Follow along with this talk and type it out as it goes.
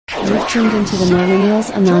You've tuned into the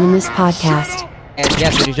Millennials Anonymous podcast. And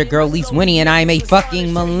yes, it is your girl Lise Winnie, and I am a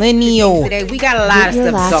fucking millennial. Today we got a lot of stuff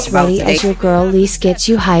to talk about ready today. As your girl Lise gets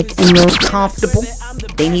you hyped and real comfortable.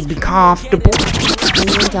 They need to be comfortable.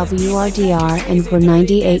 WRDR and we're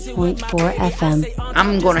 98.4 FM.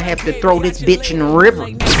 I'm gonna have to throw this bitch in the river.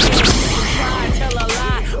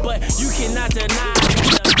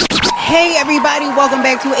 Hey everybody, welcome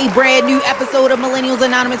back to a brand new episode of Millennials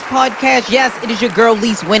Anonymous podcast. Yes, it is your girl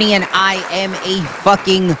Lise Winnie, and I am a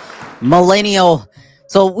fucking millennial.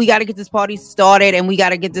 So we got to get this party started, and we got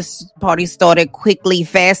to get this party started quickly,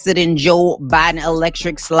 faster than Joe Biden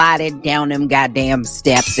electric slided down them goddamn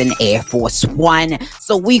steps in Air Force One.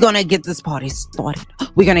 So we're going to get this party started.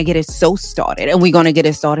 We're going to get it so started, and we're going to get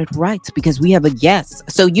it started right because we have a guest.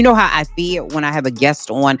 So you know how I feel when I have a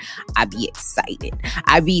guest on, I be excited.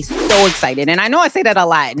 I be so excited. And I know I say that a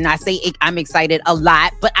lot, and I say I'm excited a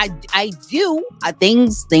lot, but I do.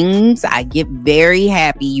 Things, I get very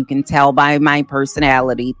happy. You can tell by my personality.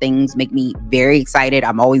 Things make me very excited.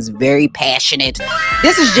 I'm always very passionate.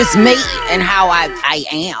 This is just me and how I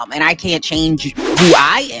am, and I can't change who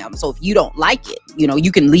I am. So if you don't like it,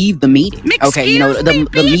 you can leave the meeting. Okay, the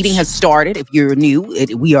meeting has started. If you're new,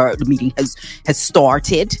 the meeting has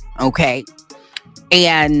started. Okay,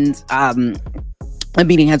 and the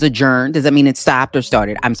meeting has adjourned. Does that mean it stopped or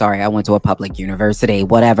started? I'm sorry, I went to a public university,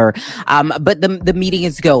 whatever. But the meeting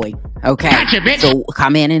is going. Okay, gotcha, so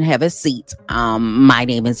come in and have a seat. My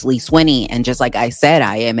name is Lise Winnie, and just like I said,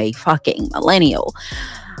 I am a fucking millennial.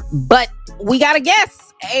 But we got a guest,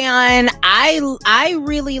 and I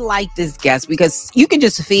really like this guest because you can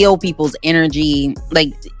just feel people's energy.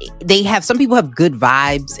 Like some people have good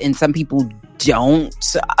vibes, and some people don't.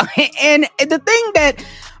 And the thing that,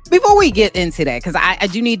 before we get into that, because I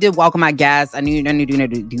do need to welcome my guests. I need to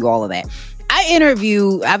do all of that. I've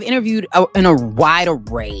interviewed in a wide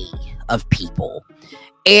array of people.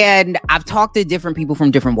 And I've talked to different people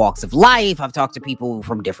from different walks of life. I've talked to people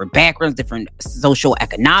from different backgrounds, different social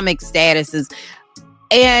economic statuses.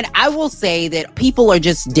 And I will say that people are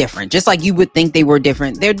just different. Just like you would think they were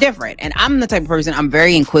different, they're different. And I'm the type of person, I'm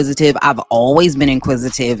very inquisitive. I've always been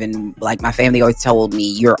inquisitive. And like my family always told me,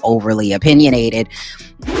 you're overly opinionated.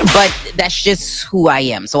 But that's just who I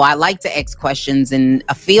am. So I like to ask questions in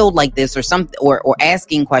a field like this, or something, or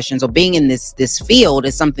asking questions, or being in this field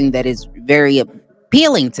is something that is very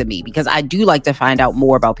appealing to me, because I do like to find out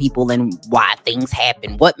more about people and why things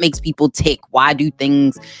happen. What makes people tick? Why do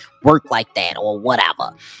things work like that, or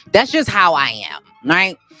whatever? That's just how I am,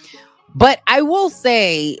 right? But I will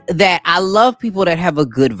say that I love people that have a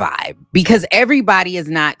good vibe, because everybody is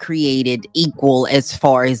not created equal as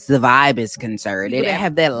far as the vibe is concerned. They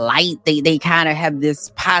have that light. They kind of have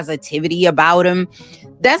this positivity about them.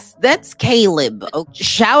 That's Caleb.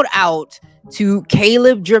 Shout out to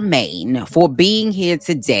Caleb Jermaine for being here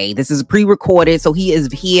today. This is pre-recorded, so he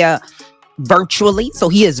is here virtually. So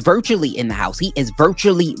he is virtually in the house. He is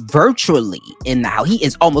virtually in the house. He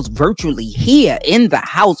is almost virtually here in the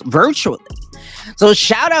house virtually. So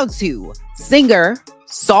shout out to singer,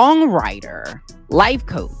 songwriter, life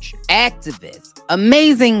coach, activist,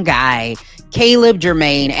 amazing guy, Caleb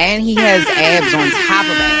Jermaine, and he has abs on top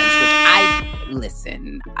of abs, which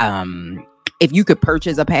listen, if you could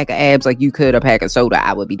purchase a pack of abs like you could a pack of soda,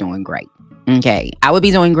 I would be doing great. Okay, I would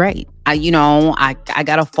be doing great. I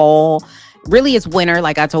got a fall. Really, it's winter.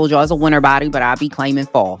 Like I told y'all, it's a winter body, but I'll be claiming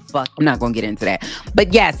fall. Fuck, I'm not going to get into that.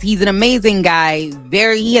 But yes, he's an amazing guy.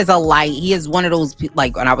 He has a light. He is one of those,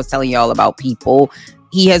 like when I was telling y'all about people,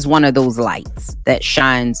 he has one of those lights that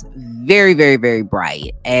shines very, very, very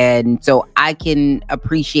bright. And so I can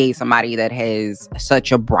appreciate somebody that has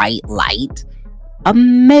such a bright light.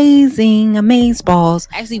 Amazing balls.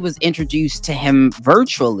 Actually was introduced to him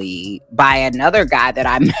virtually by another guy that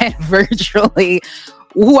I met virtually,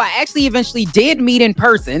 who I actually eventually did meet in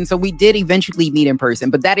person. So we did eventually meet in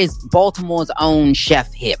person, but that is Baltimore's own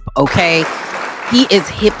Chef Hip. Okay, he is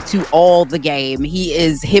hip to all the game. He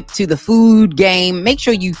is hip to the food game. Make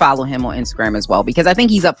sure you follow him on Instagram as well, because I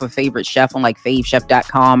think he's up for favorite chef on like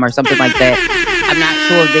favechef.com or something like that. I'm not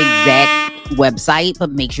sure of the exact website,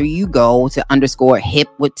 but make sure you go to _hip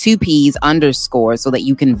with 2 P's _ so that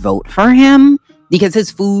you can vote for him, because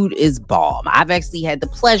his food is bomb. I've actually had the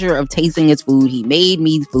pleasure of tasting his food. He made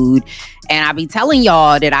me food, and I be telling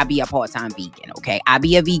y'all that I be a part-time vegan. Okay, I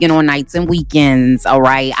be a vegan on nights and weekends. All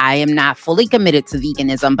right, I am not fully committed to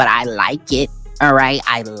veganism, but I like it. All right,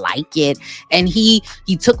 I like it. And he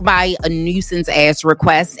took my a nuisance ass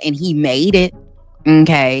request and he made it.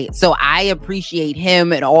 Okay, so I appreciate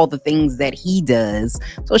him and all the things that he does.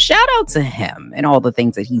 So shout out to him and all the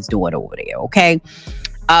things that he's doing over there. Okay.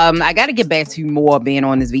 I got to get back to more being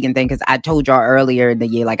on this vegan thing because I told y'all earlier in the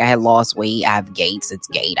year, like I had lost weight. I have gains. It's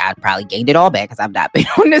gained. I probably gained it all back because I've not been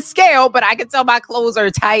on the scale, but I can tell my clothes are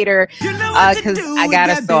tighter because I got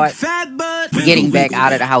to start getting back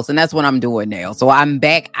out of the house. And that's what I'm doing now. So I'm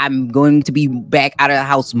back. I'm going to be back out of the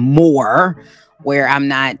house more, where I'm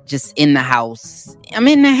not just in the house. I'm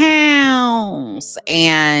in the house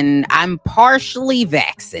and I'm partially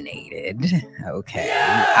vaccinated. Okay.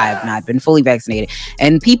 I have not been fully vaccinated.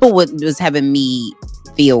 And people was having me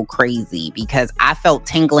feel crazy because I felt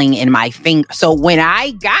tingling in my finger. So when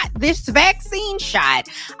I got this vaccine shot,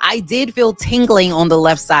 I did feel tingling on the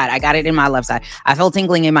left side. I got it in my left side. I felt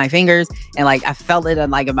tingling in my fingers and like I felt it on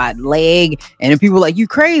like in my leg. And then people were like, you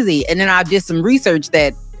crazy. And then I did some research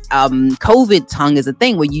that COVID tongue is a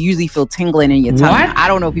thing where you usually feel tingling in your tongue. What? I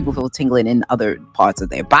don't know if people feel tingling in other parts of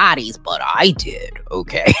their bodies, but I did.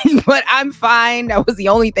 Okay. But I'm fine. That was the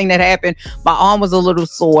only thing that happened. My arm was a little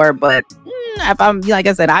sore, but if I'm, like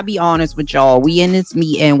I said, I'll be honest with y'all. We in this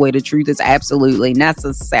meeting where the truth is absolutely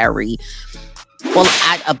necessary. Well,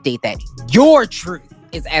 I'd update that. Your truth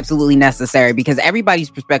is absolutely necessary because everybody's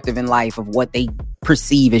perspective in life of what they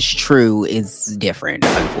perceive as true is different,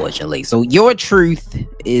 unfortunately. So your truth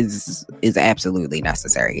is absolutely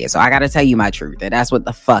necessary. So I gotta tell you my truth, and that's what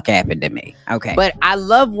the fuck happened to me. Okay. But I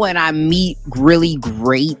love when I meet really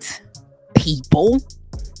great people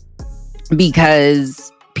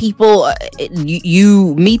because people,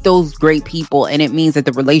 you meet those great people and it means that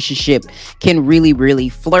the relationship can really, really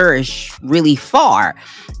flourish really far.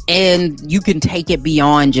 And you can take it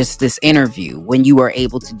beyond just this interview when you are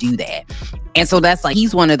able to do that. And so that's like,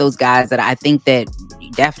 he's one of those guys that I think that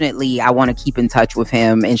definitely I want to keep in touch with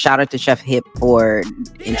him. And shout out to Chef Hip for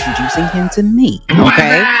introducing him to me.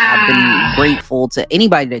 Okay. I've been grateful to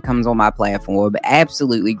anybody that comes on my platform, but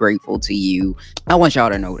absolutely grateful to you. I want y'all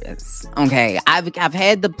to know this. Okay. I've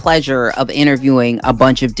had the pleasure of interviewing a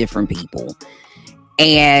bunch of different people.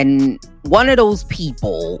 And one of those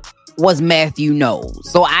people was Matthew Knowles.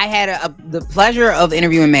 So I had the pleasure of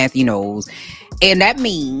interviewing Matthew Knowles. And that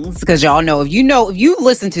means, because y'all know, if you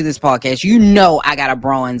listen to this podcast, you know I got a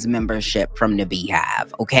bronze membership from the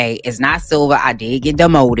Beehive. Okay. It's not silver. I did get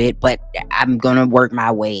demoted, but I'm going to work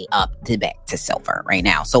my way up back to silver right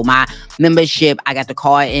now. So my membership, I got the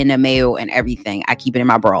card in the mail and everything. I keep it in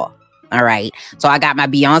my bra. All right. So I got my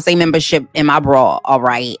Beyonce membership in my bra. All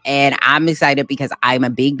right. And I'm excited because I'm a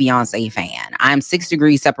big Beyonce fan. I'm 6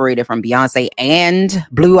 degrees separated from Beyonce and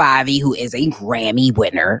Blue Ivy, who is a Grammy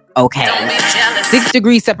winner. Okay. 6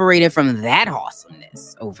 degrees separated from that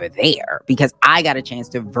awesomeness over there because I got a chance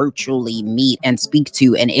to virtually meet and speak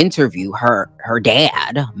to and interview her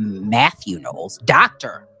dad, Matthew Knowles,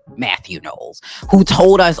 Dr. Matthew Knowles, who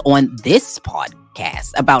told us on this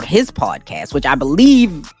podcast about his podcast, which I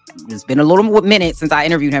believe it's been a little minute since I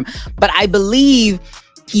interviewed him, but I believe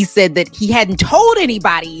he said that he hadn't told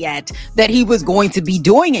anybody yet that he was going to be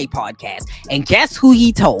doing a podcast. And guess who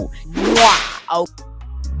he told? Wow.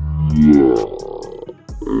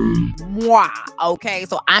 Wow. Okay,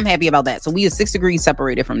 so I'm happy about that. So we are 6 degrees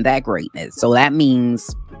separated from that greatness. So that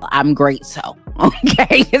means I'm great. So,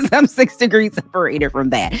 okay, because I'm 6 degrees separated from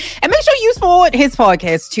that. And make sure you support his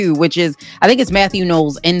podcast too, which is, I think it's Matthew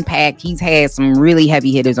Knowles Impact. He's had some really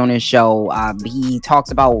heavy hitters on his show. He talks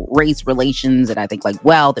about race relations and I think like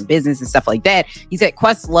wealth and business and stuff like that. He's had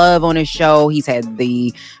Questlove on his show. He's had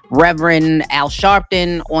the Reverend Al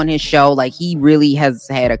Sharpton on his show. Like he really has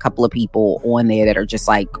had a couple of people on there that are just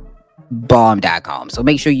like bomb.com. So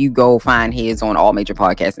make sure you go find his on all major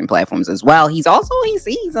podcasting platforms as well. He's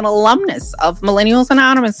an alumnus of Millennials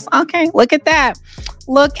Anonymous. Okay, look at that.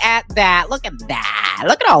 Look at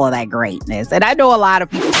all of that greatness. And I know a lot of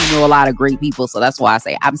people who know a lot of great people. So that's why I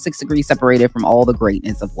say I'm 6 degrees separated from all the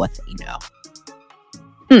greatness of what they know.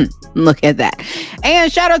 Look at that.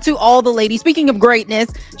 And shout out to all the ladies. Speaking of greatness,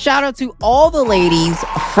 shout out to all the ladies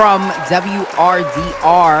from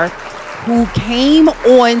WRDR who came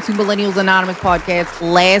on to Millennials Anonymous podcast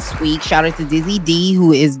last week. Shout out to Dizzy D,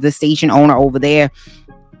 who is the station owner over there.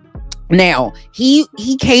 Now, he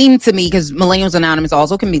came to me because Millennials Anonymous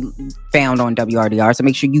also can be found on WRDR. So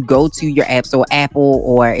make sure you go to your app store, Apple,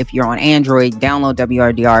 or if you're on Android, download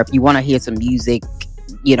WRDR. If you want to hear some music,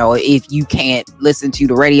 you know, if you can't listen to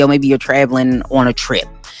the radio, maybe you're traveling on a trip.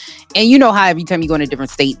 And you know how every time you go in a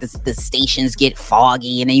different state, the stations get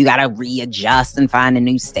foggy and then you got to readjust and find the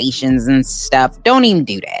new stations and stuff. Don't even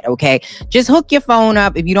do that, okay? Just hook your phone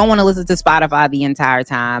up. If you don't want to listen to Spotify the entire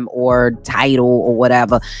time or Tidal or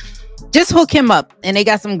whatever, Just hook him up. And they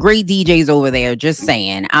got some great DJs over there. Just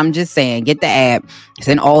saying. I'm just saying. Get the app. It's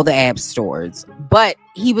in all the app stores. But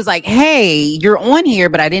he was like, hey, you're on here,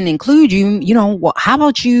 but I didn't include you. You know, well, how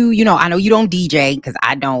about you? You know, I know you don't DJ because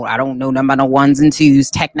I don't know nothing about no ones and twos.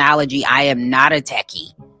 Technology. I am not a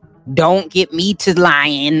techie. Don't get me to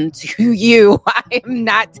lying to you. I am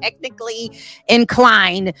not technically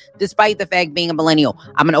inclined, despite the fact being a millennial.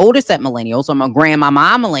 I'm an older set millennial, so I'm a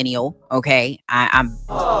grandmama millennial. Okay, I'm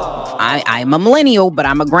a millennial, but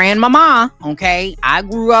I'm a grandmama. Okay, I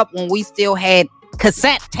grew up when we still had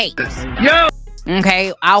cassette tapes. Yo.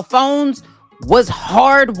 Okay, our phones was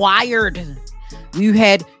hardwired.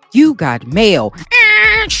 You got mail.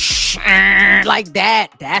 Like that.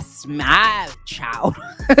 That's my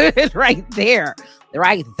childhood right there.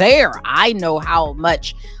 I know how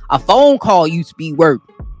much a phone call used to be worth.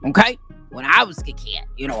 Okay, when I was a kid,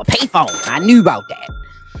 you know, a payphone. I knew about that.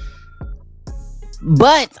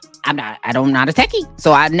 But I'm not a techie.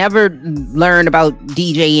 So I never learned about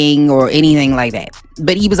DJing or anything like that.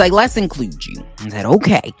 But he was like, let's include you. I said,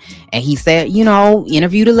 okay. And he said, you know,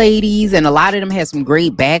 interview the ladies. And a lot of them had some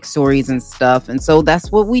great backstories and stuff. And so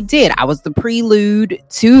that's what we did. I was the prelude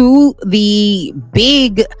to the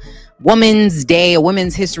big Women's Day, a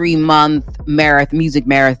Women's History Month music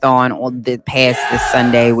marathon on the past this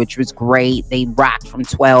Sunday, which was great. They rocked from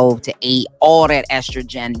 12 to 8, all that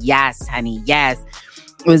estrogen. Yes, honey, yes.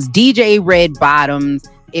 It was DJ Red Bottoms.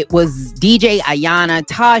 It was DJ Ayana,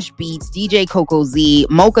 Tosh Beats, DJ Coco Z,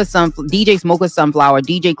 DJ Smoker Sunflower,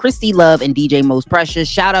 DJ Christy Love, and DJ Most Precious.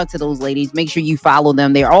 Shout out to those ladies. Make sure you follow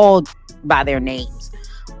them. They're all by their names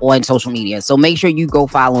on social media. So make sure you go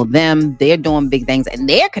follow them. They're doing big things and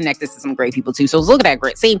they're connected to some great people too. So look at that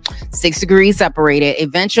grit. See, 6 degrees separated.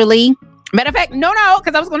 Eventually, matter of fact, no,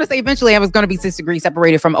 because I was going to say eventually I was going to be 6 degrees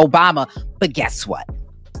separated from Obama. But guess what?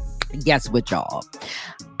 Guess what, y'all?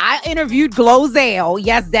 I interviewed Glozell.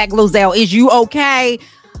 Yes, that Glozell. Is you okay?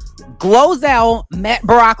 Glozell met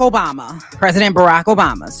President Barack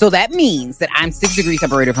Obama. So that means that I'm 6 degrees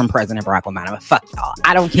separated from President Barack Obama. Fuck y'all.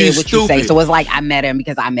 I don't care what you say. So it's like I met him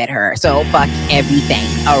because I met her. So fuck everything.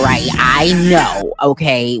 All right. I know.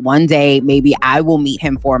 Okay. One day, maybe I will meet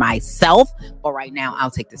him for myself. But right now, I'll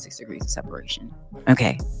take the 6 degrees of separation.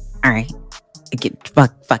 Okay. All right.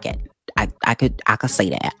 Fuck it. I could say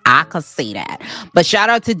that. But shout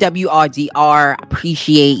out to WRDR.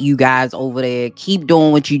 Appreciate you guys over there. Keep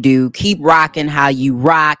doing what you do. Keep rocking how you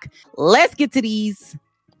rock. Let's get to these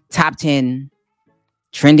top 10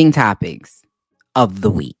 trending topics of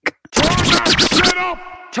the week.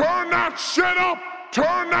 Turn that shit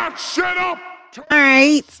up. All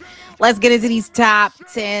right. Let's get into these top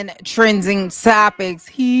 10 trending topics.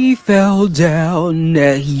 He fell down.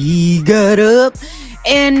 He got up.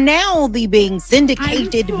 And now the being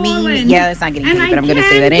syndicated meme. Yeah, it's not getting paid, but I'm going to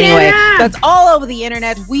say that anyway. That's all over the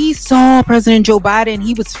internet. We saw President Joe Biden.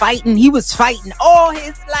 He was fighting all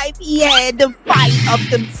his life. He had to fight up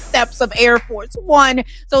the steps of Air Force One.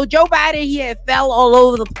 So Joe Biden, he had fell all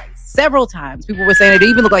over the place several times. People were saying it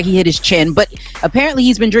even looked like he hit his chin, but apparently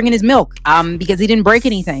he's been drinking his milk because he didn't break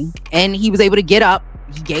anything. And he was able to get up.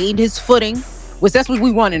 He gained his footing, which that's what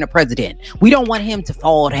we want in a president. We don't want him to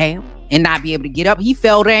fall down and not be able to get up. He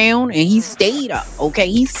fell down and he stayed up.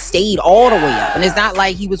 Okay, he stayed all the way up. And it's not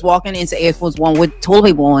like he was walking into Air Force One with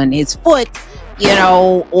toilet paper on his foot, you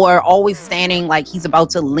know, or always standing like he's about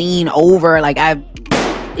to lean over. But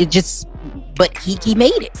he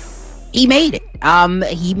made it. He made it.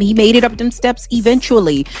 He made it up them steps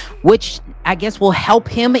eventually, which I guess will help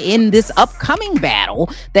him in this upcoming battle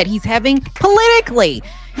that he's having politically.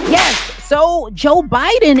 Yes, so Joe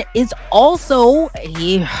Biden is also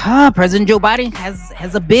President Joe Biden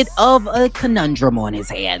has a bit of a conundrum on his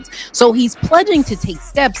hands. So he's pledging to take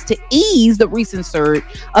steps to ease the recent surge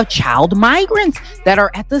of child migrants that are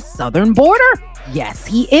at the southern border. Yes,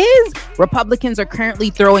 he is. Republicans are currently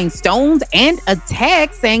throwing stones and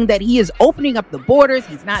attacks, saying that he is opening up the borders.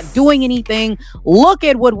 He's not doing anything. Look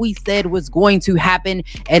at what we said was going to happen.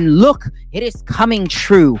 And look, it is coming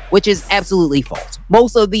true, which is absolutely false.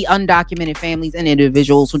 Most of the undocumented families and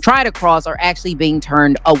individuals who try to cross are actually being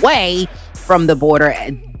turned away from the border,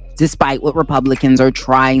 despite what Republicans are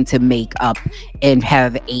trying to make up and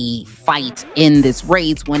have a fight in this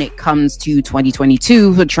race when it comes to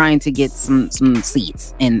 2022 for trying to get some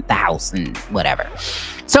seats in the House and whatever.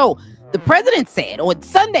 So the president said on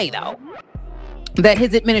Sunday, though, that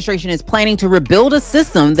his administration is planning to rebuild a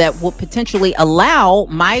system that will potentially allow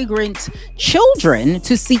migrant children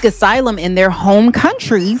to seek asylum in their home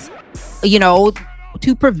countries, you know,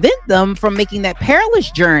 to prevent them from making that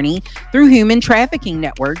perilous journey through human trafficking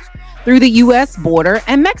networks through the U.S. border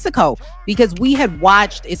and Mexico, because we had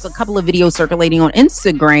watched, it's a couple of videos circulating on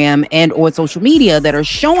Instagram and or social media that are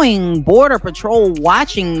showing Border Patrol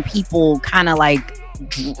watching people kind of like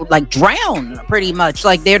drown, pretty much.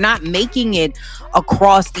 Like, they're not making it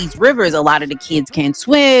across these rivers. A lot of the kids can't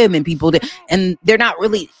swim, and and they're not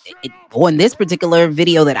really on this particular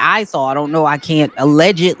video that I saw. I don't know. I can't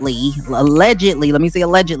allegedly, let me say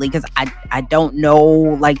allegedly, because I don't know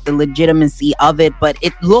like the legitimacy of it, but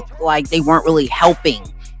it looked like they weren't really helping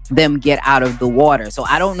them get out of the water. So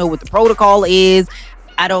I don't know what the protocol is.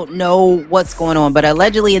 I don't know what's going on, but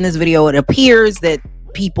allegedly in this video, it appears that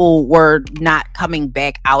people were not coming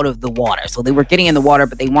back out of the water. So they were getting in the water,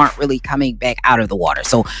 but they weren't really coming back out of the water.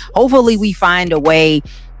 So hopefully we find a way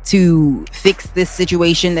to fix this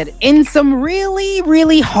situation. That in some really,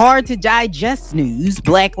 really hard to digest news,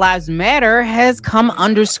 Black Lives Matter has come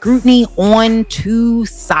under scrutiny on two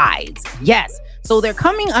sides. Yes. So they're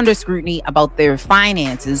coming under scrutiny about their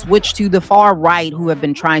finances, which to the far right, who have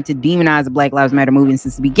been trying to demonize the Black Lives Matter movement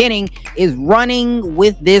since the beginning, is running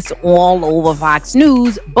with this all over Fox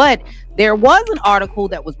News. But there was an article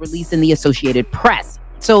that was released in the Associated Press.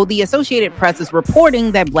 So the Associated Press is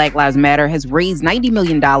reporting that Black Lives Matter has raised $90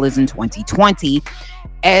 million in 2020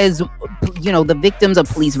 as, you know, the victims of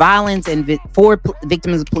police violence and for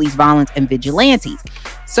victims of police violence and vigilantes.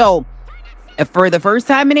 So for the first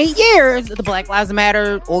time in 8 years, the Black Lives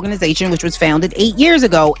Matter organization, which was founded 8 years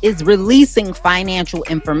ago, is releasing financial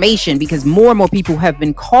information because more and more people have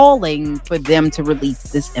been calling for them to release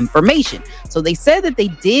this information. So they said that they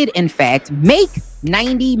did, in fact, make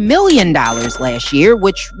 $90 million last year,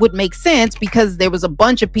 which would make sense because there was a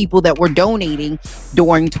bunch of people that were donating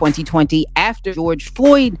during 2020 after George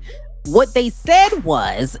Floyd. What they said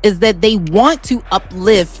is that they want to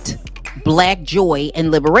uplift Black joy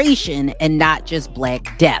and liberation and not just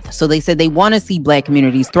Black death. So they said they want to see Black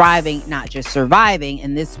communities thriving, not just surviving.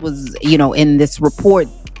 And this was, you know, in this report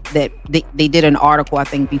that they did an article, I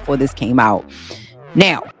think, before this came out.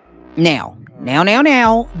 Now,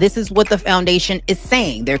 this is what the foundation is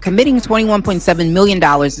saying. They're committing $21.7 million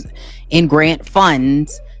in grant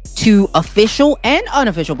funds to official and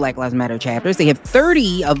unofficial Black Lives Matter chapters. They have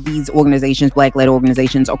 30 of these organizations, Black-led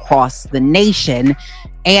organizations across the nation.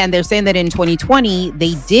 And they're saying that in 2020,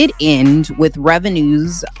 they did end with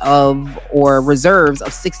revenues or reserves of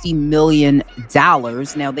 $60 million.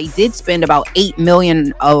 Now, they did spend about $8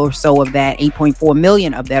 million or so of that, $8.4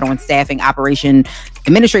 million of that on staffing, operation,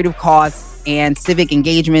 administrative costs, and civic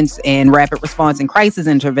engagements and rapid response and crisis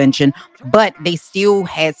intervention, but they still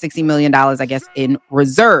had $60 million, I guess, in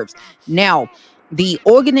reserves. Now, the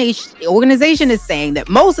organization is saying that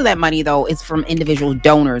most of that money, though, is from individual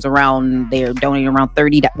donors. They're donating around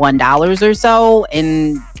 $31 or so,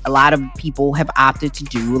 and a lot of people have opted to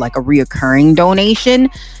do like a reoccurring donation.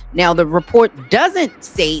 Now, the report doesn't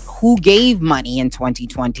say who gave money in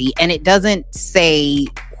 2020, and it doesn't say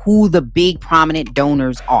who the big prominent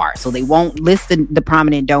donors are. So they won't list the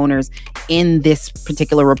prominent donors in this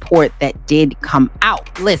particular report that did come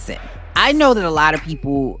out. Listen, I know that a lot of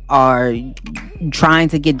people are trying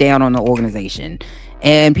to get down on the organization,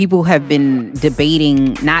 and people have been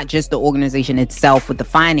debating not just the organization itself with the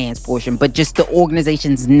finance portion, but just the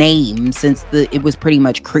organization's name since it was pretty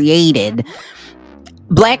much created.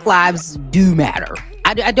 Black lives do matter.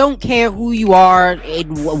 I don't care who you are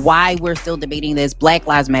and why we're still debating this. Black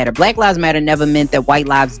Lives Matter. Black Lives Matter never meant that white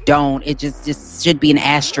lives don't. It just should be an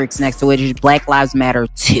asterisk next to it. It's just Black Lives Matter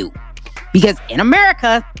too. Because in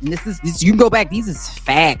America, and this you can go back, these is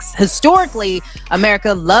facts. Historically,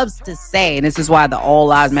 America loves to say, and this is why the All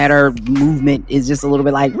Lives Matter movement is just a little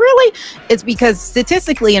bit like, really? It's because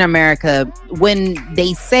statistically in America, when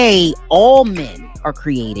they say all men are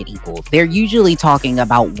created equal, they're usually talking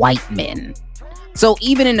about white men. So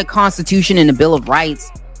even in the Constitution and the Bill of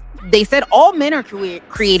Rights, they said all men are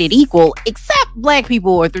created equal, except Black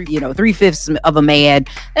people, or 3/5 of a man.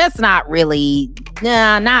 That's not really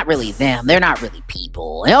them. They're not really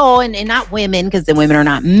people. Oh, and not women, because the women are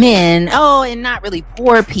not men. Oh, and not really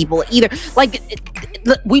poor people either. Like,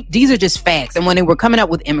 these are just facts. And when they were coming up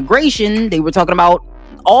with immigration, they were talking about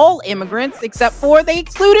all immigrants, except for they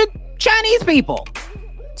excluded Chinese people.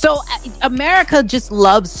 So America just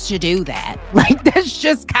loves to do that. Like, that's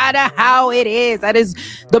just kind of how it is. That is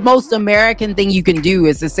the most American thing you can do,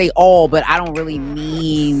 is to say all, but I don't really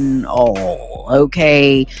mean all.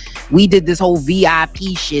 Okay. We did this whole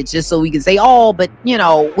VIP shit just so we can say all, but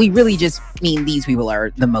we really just mean these people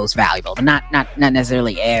are the most valuable, but not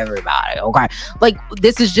necessarily everybody. Okay. Like,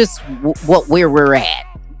 this is just where we're at.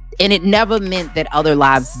 And it never meant that other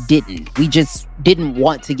lives didn't. We just didn't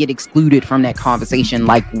want to get excluded from that conversation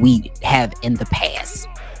like we have in the past.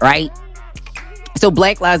 right? So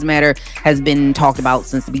Black Lives Matter has been talked about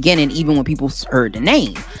since the beginning, even when people heard the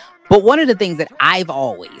name. But one of the things that I've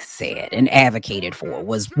always said and advocated for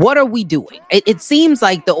was, what are we doing? It seems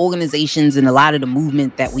like the organizations and a lot of the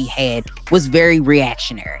movement that we had was very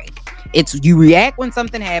reactionary. It's you react when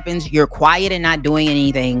something happens, you're quiet and not doing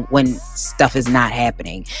anything when stuff is not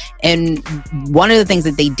happening. And one of the things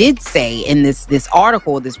that they did say in this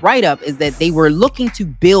article, this write-up, is that they were looking to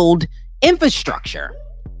build infrastructure.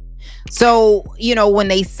 So, you know, when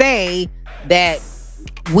they say that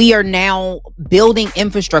we are now building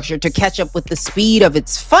infrastructure to catch up with the speed of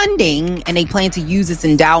its funding, and they plan to use its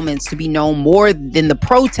endowments to be known more than the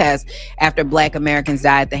protests after Black Americans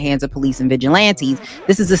died at the hands of police and vigilantes.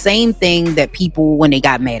 This is the same thing that people, when they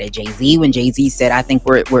got mad at Jay-Z, when Jay-Z said, I think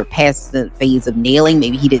we're past the phase of kneeling.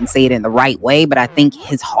 Maybe he didn't say it in the right way, but I think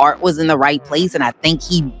his heart was in the right place. And I think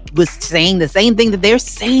he was saying the same thing that they're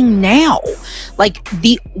saying now. Like,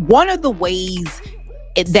 one of the ways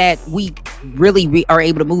that we really are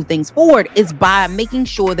able to move things forward is by making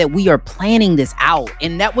sure that we are planning this out.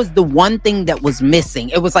 And that was the one thing that was missing.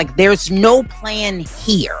 It was like, there's no plan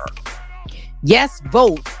here. Yes,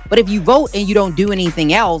 vote, but if you vote and you don't do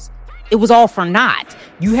anything else, it was all for naught.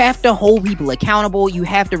 You have to hold people accountable. You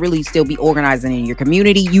have to really still be organizing in your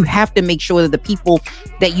community. You have to make sure that the people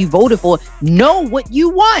that you voted for know what you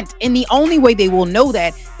want. And the only way they will know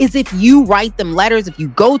that is if you write them letters, if you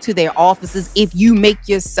go to their offices, if you make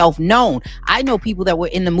yourself known. I know people that were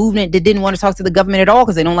in the movement that didn't want to talk to the government at all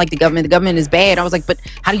because they don't like the government. The government is bad. I was like, but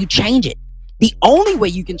how do you change it? The only way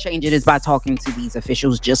you can change it is by talking to these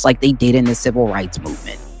officials, just like they did in the civil rights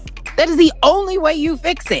movement. That is the only way you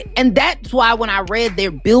fix it. And that's why when I read they're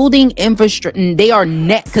building infrastructure, they are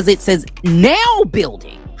because it says now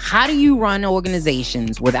building. How do you run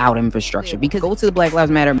organizations without infrastructure? Because go to the Black Lives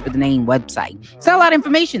Matter with the name website. There's a lot of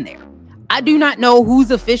information there. I do not know who's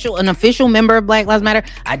an official member of Black Lives Matter.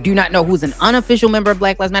 I do not know who's an unofficial member of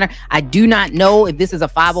Black Lives Matter. I do not know if this is a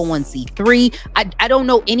 501c3. I don't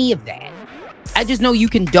know any of that. I just know you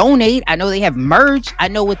can donate. I know they have merch. I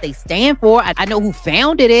know what they stand for. I know who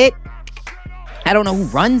founded it. I don't know who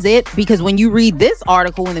runs it, because when you read this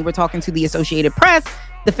article, when they were talking to the Associated Press,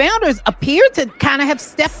 the founders appear to kind of have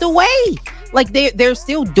stepped away. Like they're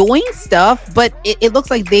still doing stuff, but it looks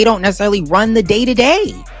like they don't necessarily run the day to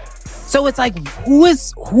day. So it's like, who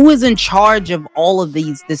is in charge of all of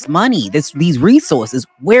this money, these resources?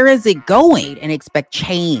 Where is it going? And expect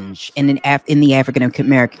change in the African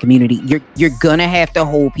American community. You're gonna have to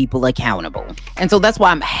hold people accountable. And so that's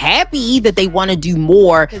why I'm happy that they want to do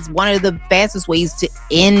more. It's one of the fastest ways to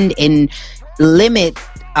end and limit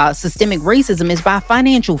systemic racism is by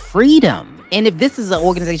financial freedom. And if this is an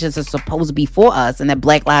organization that's supposed to be for us and that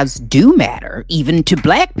Black lives do matter, even to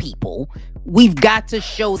Black people, we've got to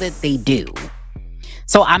show that they do.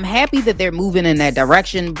 So I'm happy that they're moving in that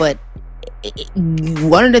direction, but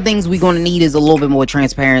one of the things we're going to need is a little bit more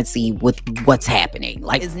transparency with what's happening.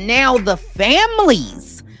 Like, is now the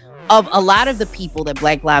families of a lot of the people that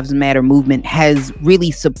Black Lives Matter movement has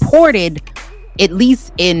really supported, at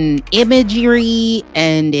least in imagery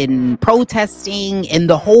and in protesting and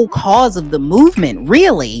the whole cause of the movement,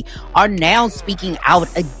 really are now speaking out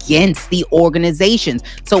against the organizations.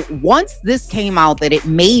 So once this came out that it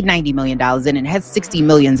made $90 million and it has $60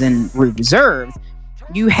 million in reserves,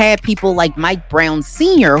 you had people like Mike Brown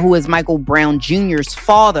Sr., who is Michael Brown Jr.'s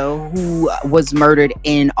father, who was murdered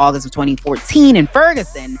in August of 2014 in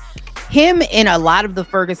Ferguson. Him and a lot of the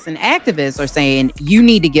Ferguson activists are saying, you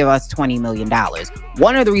need to give us $20 million.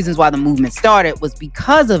 One of the reasons why the movement started was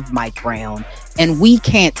because of Mike Brown, and we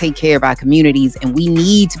can't take care of our communities, and we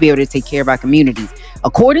need to be able to take care of our communities.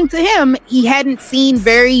 According to him, he hadn't seen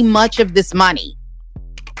very much of this money,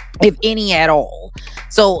 if any at all.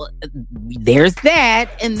 So there's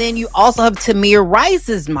that. And then you also have Tamir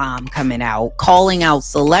Rice's mom coming out, calling out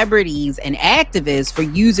celebrities and activists for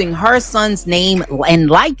using her son's name and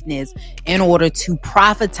likeness in order to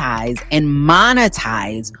profitize and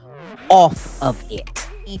monetize off of it.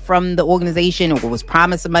 From the organization, or was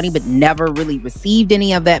promised some money but never really received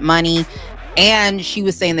any of that money. And she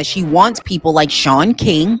was saying that she wants people like Shaun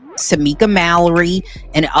King, Tamika Mallory,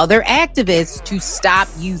 and other activists to stop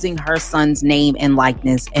using her son's name and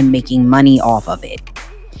likeness and making money off of it.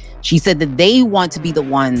 She said that they want to be the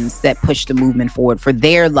ones that push the movement forward for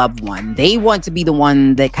their loved one. They want to be the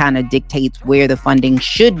one that kind of dictates where the funding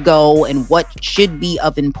should go and what should be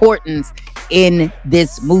of importance in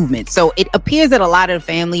this movement. So it appears that a lot of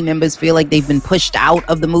family members feel like they've been pushed out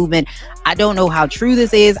of the movement. I don't know how true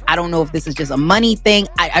this is. I don't know if this is just a money thing.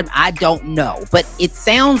 I don't know. But it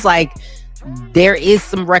sounds like there is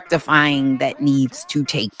some rectifying that needs to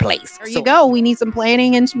take place. There you go. We need some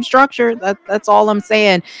planning and some structure. That's all I'm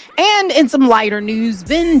saying. And in some lighter news,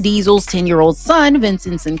 Vin Diesel's 10-year-old son,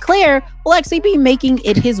 Vincent Sinclair, will actually be making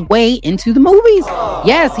it his way into the movies.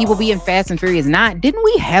 Yes, he will be in Fast and Furious 9. Didn't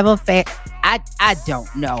we have a I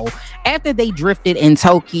don't know. After they drifted in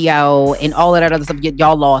Tokyo and all of that other stuff,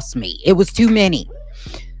 y'all lost me. It was too many.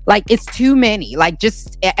 Like, it's too many. Like,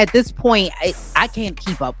 just at this point, I can't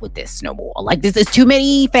keep up with this no more. Like, this is too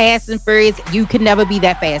many Fast and Furious. You can never be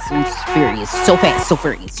that Fast and Furious. So fast, so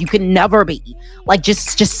furious. You can never be. Like,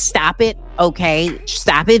 just stop it, okay?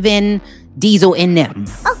 Stop it, Vin Diesel and them.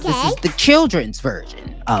 Okay. This is the children's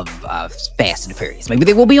version of Fast and Furious. Maybe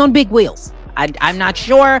they will be on big wheels. I'm not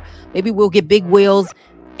sure. Maybe we'll get big wheels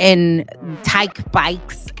and tyke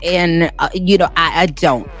bikes, and I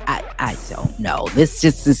don't know. This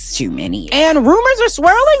just is too many, and rumors are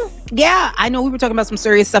swirling. Yeah, I know we were talking about some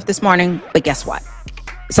serious stuff this morning, but guess what?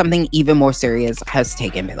 Something even more serious has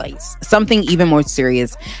taken place. Something even more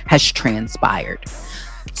serious has transpired.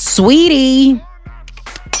 Sweetie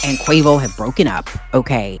and Quavo have broken up,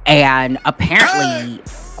 okay, and apparently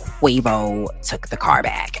Quavo took the car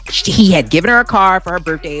back. He had given her a car for her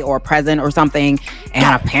birthday or a present or something,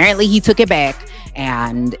 and apparently he took it back,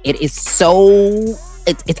 and it is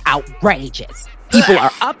it's outrageous. People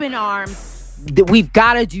are up in arms. We've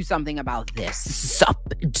got to do something about this.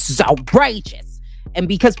 This is outrageous. And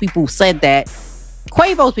because people said that,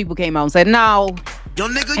 Quavo's people came out and said, no,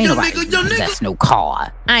 that's no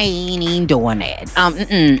car. I ain't even doing that.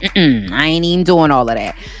 I ain't even doing all of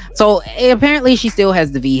that. So apparently she still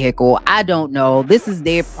has the vehicle. I don't know. This is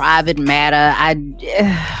their private matter.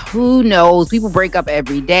 Who knows? People break up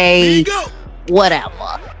every day.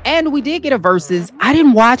 Whatever. And we did get a versus. I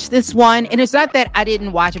didn't watch this one. And it's not that I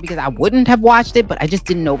didn't watch it because I wouldn't have watched it, but I just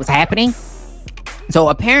didn't know what was happening. So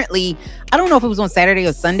apparently, I don't know if it was on Saturday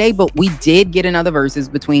or Sunday, but we did get another versus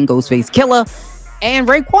between Ghostface Killah and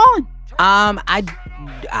Raekwon.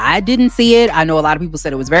 I didn't see it. I know a lot of people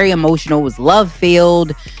said it was very emotional. It was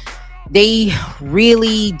love-filled. They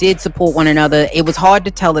really did support one another. It was hard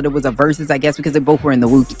to tell that it was a versus, I guess, because they both were in the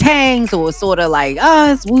Wu-Tang. So it was sort of like,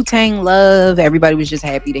 it's Wu-Tang love. Everybody was just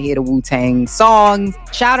happy to hear the Wu-Tang songs.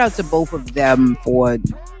 Shout out to both of them for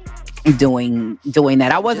doing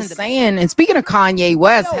that. I wasn't saying, and speaking of Kanye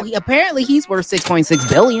West, apparently he's worth $6.6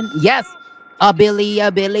 billion. Yes. A billy.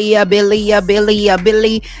 And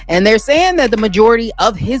they're saying that the majority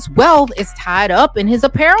of his wealth is tied up in his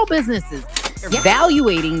apparel businesses. They're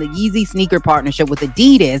evaluating the Yeezy sneaker partnership with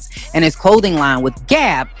Adidas and his clothing line with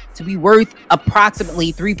Gap to be worth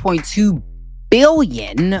approximately $3.2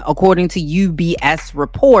 billion, according to UBS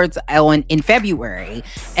reports in February.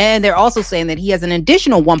 And they're also saying that he has an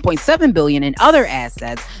additional $1.7 billion in other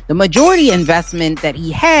assets. The majority investment that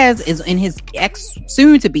he has is in his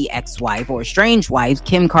soon-to-be ex-wife or estranged wife,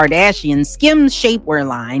 Kim Kardashian's Skims shapewear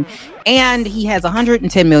line. And he has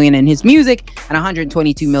 $110 million in his music and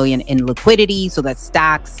 $122 million in liquidity. So that's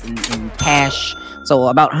stocks and cash. So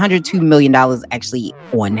about $102 million actually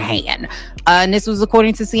on hand. And this was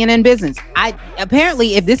according to CNN Business.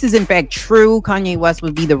 Apparently, if this is in fact true, Kanye West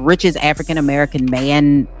would be the richest African-American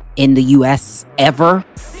man in the U.S. ever.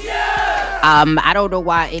 I don't know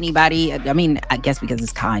why anybody, I guess because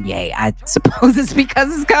it's Kanye. I suppose it's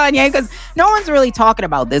because it's Kanye, because no one's really talking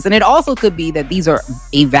about this. And it also could be that these are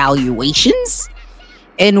evaluations.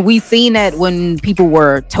 And we've seen that when people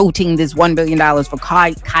were toting this $1 billion for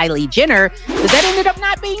Kylie Jenner, that ended up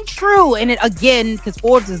not being true. And it, again, because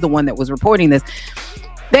Forbes is the one that was reporting this,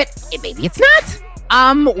 that maybe it's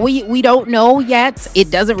not. We don't know yet.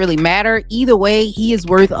 It doesn't really matter. Either way, he is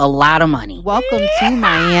worth a lot of money. Welcome to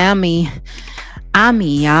Miami.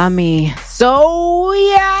 So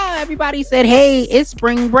yeah, everybody said, hey, it's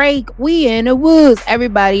spring break. We in the woods.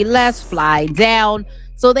 Everybody, let's fly down.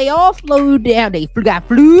 So they all flew down. They got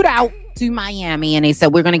flued out to Miami, and they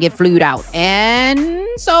said, we're going to get flued out. And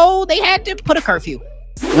so they had to put a curfew.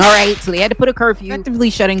 All right, so they had to put a curfew,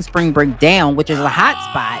 effectively shutting spring break down, which is a hot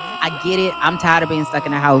spot. I get it. I'm tired of being stuck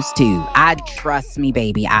in the house too. Trust me,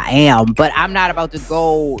 baby, I am. But I'm not about to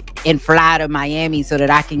go and fly to Miami so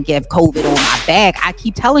that I can get COVID on my back. I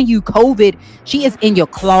keep telling you, COVID, she is in your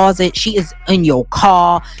closet. She is in your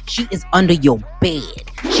car. She is under your bed.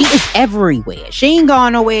 She is everywhere. She ain't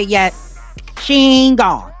gone nowhere yet. She ain't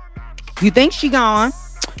gone. You think she gone?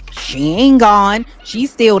 She ain't gone.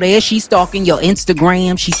 She's still there. She's stalking your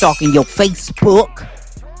Instagram. She's stalking your Facebook.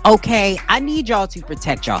 Okay, I need y'all to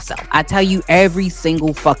protect yourself. I tell you every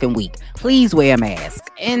single fucking week, please wear a mask.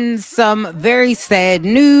 In some very sad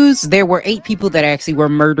news, there were 8 people that actually were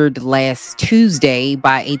murdered last Tuesday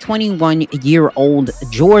by a 21-year-old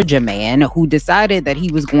Georgia man who decided that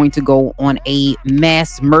he was going to go on a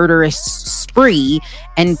mass murderous spree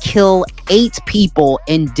and kill 8 people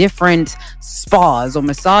in different spas or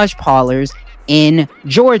massage parlors in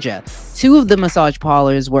Georgia. 2 of the massage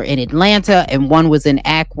parlors were in Atlanta and 1 was in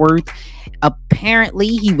Ackworth. Apparently,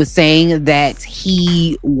 he was saying that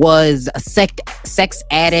he was a sex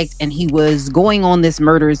addict and he was going on this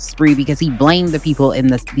murder spree because he blamed the people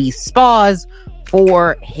in these spas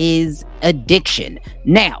for his addiction.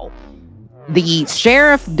 Now, the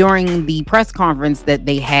sheriff, during the press conference that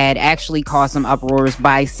they had, actually caused some uproars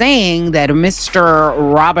by saying that Mr.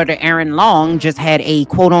 Robert Aaron Long just had a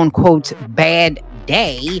quote-unquote bad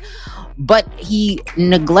day, but he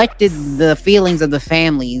neglected the feelings of the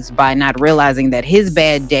families by not realizing that his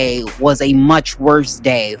bad day was a much worse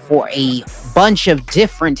day for a bunch of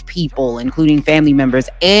different people, including family members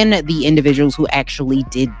and the individuals who actually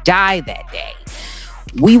did die that day.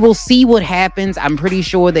 We will see what happens. I'm pretty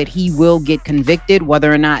sure that he will get convicted.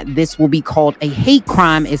 Whether or not this will be called a hate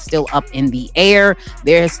crime is still up in the air.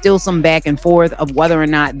 There's still some back and forth of whether or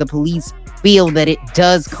not the police feel that it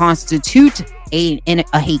does constitute a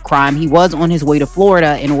hate crime. He was on his way to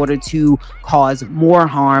Florida in order to cause more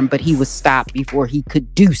harm, but he was stopped before he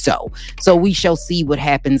could do so. So we shall see what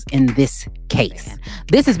happens in this case.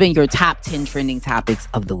 This has been your top 10 trending topics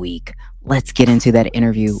of the week. Let's get into that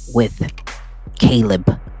interview with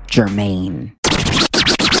Caleb Jermaine.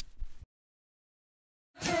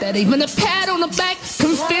 That even a pat on the back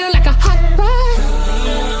can feel like a hot ride.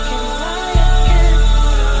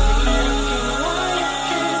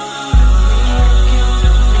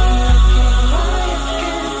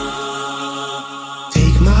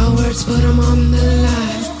 Take my words, put them on the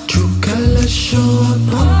line. True colors show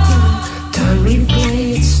up on time. Time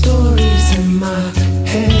replaying stories in my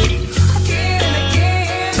head.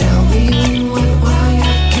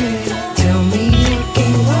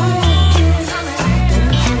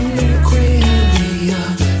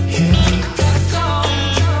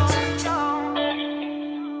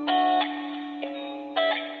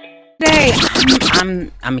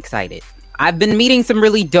 I'm excited. I've been meeting some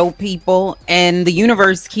really dope people, and the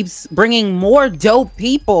universe keeps bringing more dope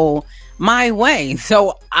people my way.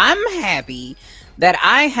 So I'm happy that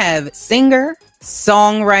I have singer,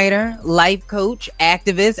 songwriter, life coach,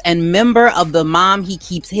 activist, and member of the Mom He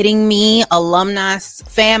Keeps Hitting Me alumni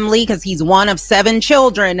family, because he's one of 7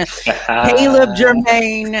 children. Caleb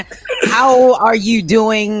Jermaine, how are you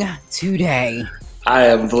doing today? I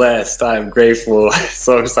am blessed. I am grateful.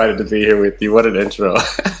 So excited to be here with you. What an intro.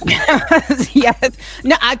 Yes.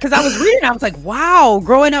 No, because I was reading, I was like, wow,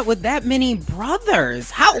 growing up with that many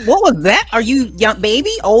brothers. What was that? Are you young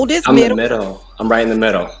baby, oldest, I'm middle? in the middle. I'm right in the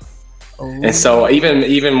middle. Ooh. And so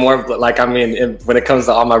even more, like, I mean, when it comes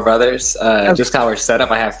to all my brothers, just how we're set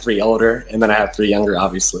up, I have 3 older and then I have 3 younger,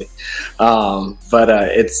 obviously. But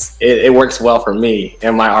it works well for me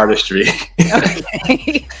and my artistry.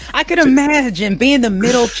 Okay. I could imagine being the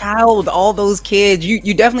middle child, all those kids.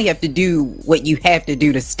 You definitely have to do what you have to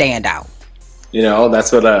do to stand out. You know,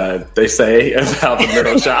 that's what they say about the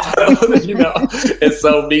middle child, you know. And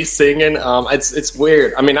so me singing, it's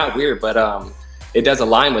weird. I mean, not weird, but it does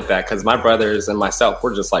align with that, because my brothers and myself,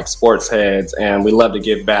 we're just like sports heads, and we love to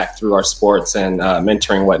give back through our sports and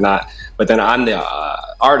mentoring and whatnot. But then I'm the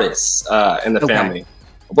artist in the family.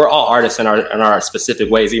 We're all artists in our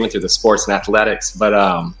specific ways, even through the sports and athletics.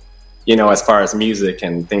 But you know, as far as music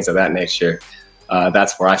and things of that nature,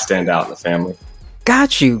 that's where I stand out in the family.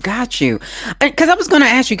 Got you. Because I was going to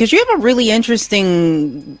ask you, because you have a really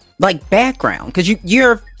interesting background, because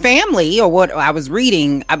your family, or what I was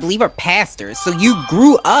reading, I believe, are pastors. So you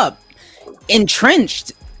grew up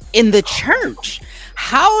entrenched in the church.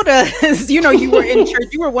 How does, you were in church,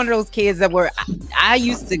 you were one of those kids that I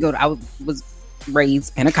used to go to, I was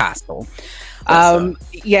raised Pentecostal. So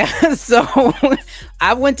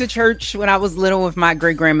I went to church when I was little with my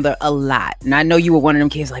great grandmother a lot. And I know you were one of them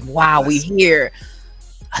kids like, wow, we here.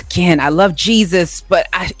 Again, I love Jesus, but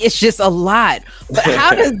it's just a lot. But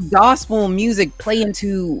how does gospel music play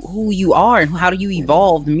into who you are, and how do you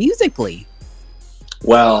evolve musically?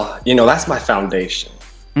 Well, that's my foundation.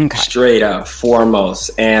 Okay. Straight up,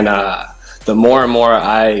 foremost. And the more and more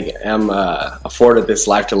I am afforded this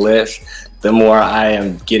life to live, the more I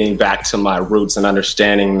am getting back to my roots and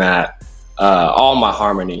understanding that all my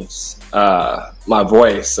harmonies, my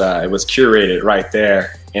voice, it was curated right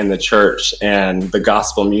there in the church, and the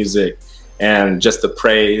gospel music and just the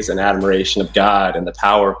praise and admiration of God and the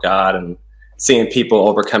power of God and seeing people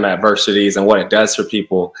overcome adversities and what it does for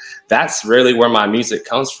people. That's really where my music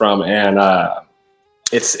comes from. And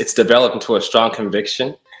it's developed into a strong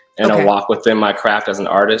conviction and a walk within my craft as an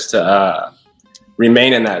artist to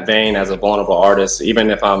remain in that vein as a vulnerable artist,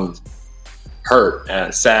 even if I'm hurt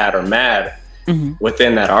and sad or mad.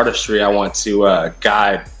 Within that artistry, I want to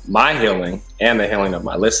guide my healing and the healing of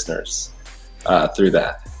my listeners through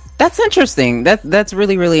that. That's interesting. That's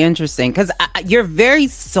really, really interesting, because you're very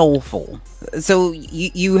soulful. So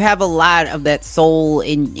you have a lot of that soul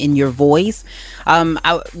in your voice.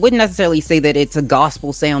 I wouldn't necessarily say that it's a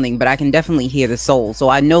gospel sounding, but I can definitely hear the soul. So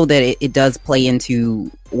I know that it does play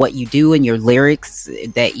into what you do and your lyrics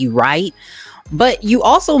that you write. But you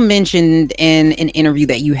also mentioned in an interview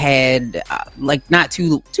that you had like not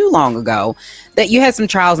too long ago that you had some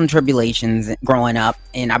trials and tribulations growing up,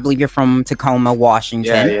 and I believe you're from Tacoma,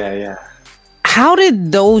 Washington. Yeah. How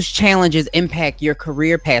did those challenges impact your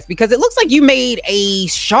career path? Because it looks like you made a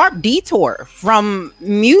sharp detour from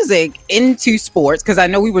music into sports. Because I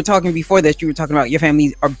know we were talking before this, you were talking about your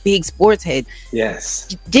family are big sports head.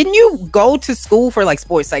 Yes. Didn't you go to school for like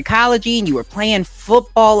sports psychology and you were playing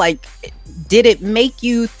football? Like, did it make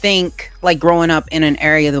you think, like growing up in an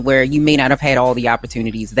area where you may not have had all the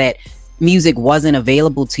opportunities, that music wasn't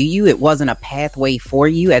available to you? It wasn't a pathway for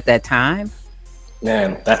you at that time?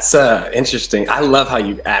 Man, that's interesting. I love how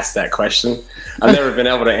you asked that question. I've never been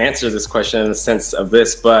able to answer this question in the sense of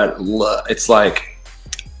this, but it's like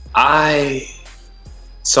I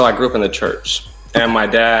grew up in the church, and my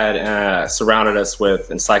dad surrounded us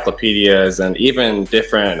with encyclopedias and even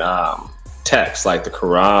different texts like the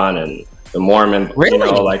Quran and the Mormon, really?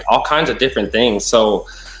 Like all kinds of different things. So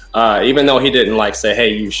even though he didn't like say,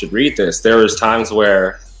 hey, you should read this, there was times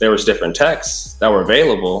where there was different texts that were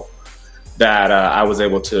available that I was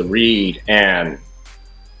able to read and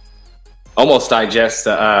almost digest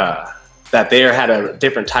that they had a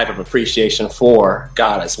different type of appreciation for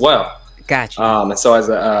God as well. Gotcha. And so as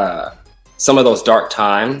some of those dark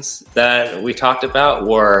times that we talked about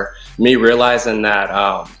were me realizing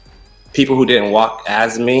that people who didn't walk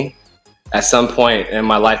as me, at some point in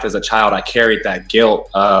my life as a child, I carried that guilt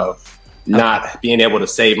of not being able to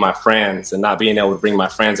save my friends and not being able to bring my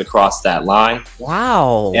friends across that line.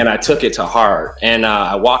 Wow. And I took it to heart, and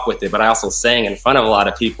I walked with it, but I also sang in front of a lot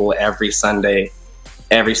of people every Sunday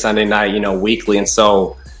night, weekly. And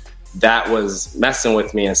so that was messing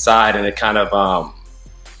with me inside, and it kind of,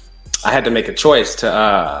 I had to make a choice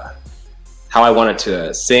to how I wanted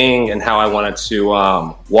to sing and how I wanted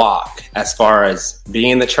to walk as far as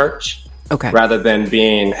being in the church. Okay. Rather than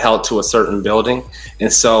being held to a certain building.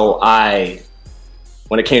 And so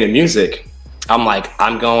when it came to music, I'm like,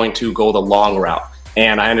 I'm going to go the long route.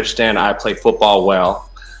 And I understand I play football well.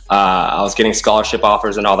 I was getting scholarship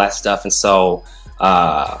offers and all that stuff. And so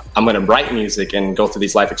I'm going to write music and go through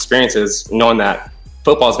these life experiences, knowing that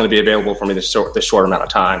football is going to be available for me this short amount of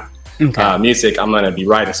time. Okay. Music, I'm going to be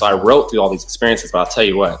writing. So I wrote through all these experiences, but I'll tell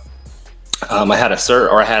you what, I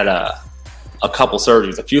had a couple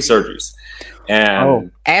surgeries, a few surgeries.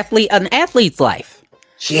 And an athlete's life.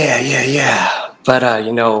 Yeah. But,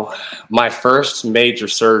 my first major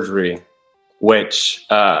surgery, which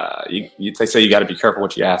they say you got to be careful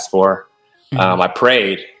what you ask for. I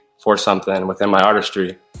prayed for something within my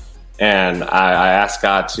artistry, and I asked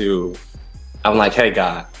God I'm like, hey,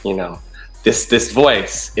 God, this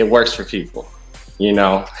voice, it works for people.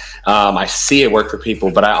 I see it work for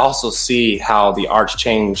people, but I also see how the arts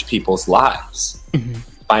change people's lives.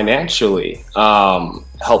 Financially,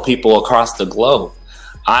 help people across the globe.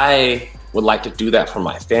 I would like to do that for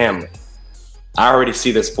my family. I already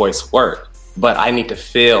see this voice work, but I need to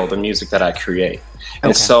feel the music that I create. Okay.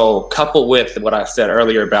 And so coupled with what I said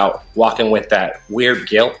earlier about walking with that weird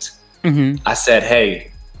guilt, I said,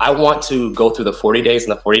 hey, I want to go through the 40 days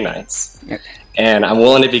and the 40 nights. Yep. And I'm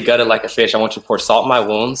willing to be gutted like a fish. I want you to pour salt in my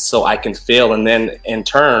wounds so I can feel, and then in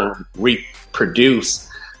turn reproduce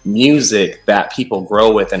music that people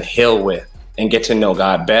grow with and heal with and get to know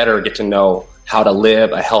God better, get to know how to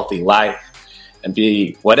live a healthy life and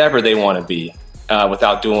be whatever they want to be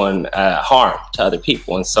without doing harm to other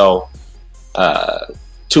people. And so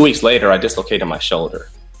 2 weeks later, I dislocated my shoulder,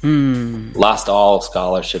 lost all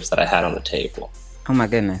scholarships that I had on the table. Oh my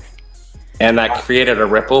goodness. And that created a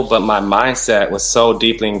ripple, but my mindset was so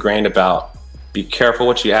deeply ingrained about be careful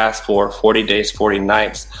what you ask for, 40 days, 40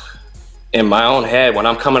 nights. In my own head, when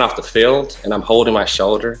I'm coming off the field and I'm holding my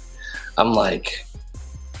shoulder, I'm like,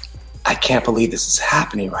 I can't believe this is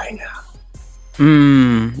happening right now.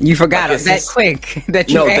 You forgot Like, it that quick that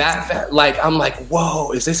you no, asked. that like I'm like,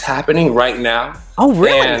 whoa, is this happening right now? Oh,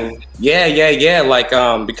 really? And yeah. Like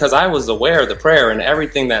because I was aware of the prayer and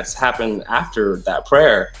everything that's happened after that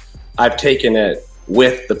prayer, I've taken it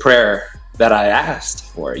with the prayer that I asked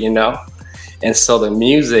for, you know? And so the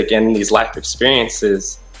music and these life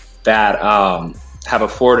experiences that have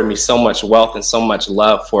afforded me so much wealth and so much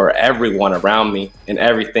love for everyone around me and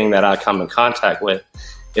everything that I come in contact with,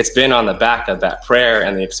 it's been on the back of that prayer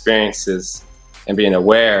and the experiences and being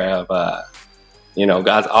aware of, you know,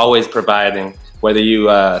 God's always providing, whether you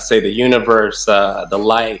say the universe, the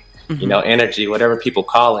light, you know, energy, whatever people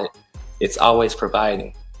call it, it's always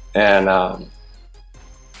providing. And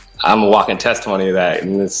I'm a walking testimony of that.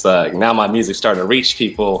 And it's now my music started to reach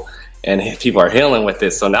people and people are healing with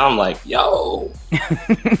it. So now I'm like, yo.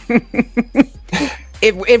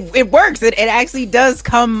 It works. It actually does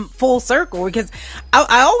come full circle, because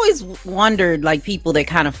I always wondered, like, people that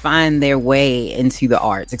kind of find their way into the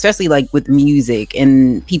arts, especially like with music,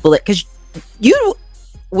 and people that, because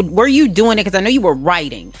were you doing it? Because I know you were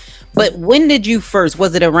writing, but when did you first?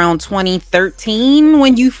 Was it around 2013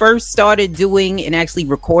 when you first started doing and actually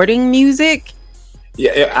recording music?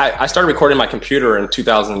 Yeah, I started recording my computer in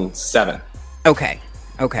 2007. Okay.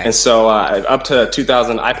 And so up to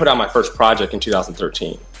 2000, I put out my first project in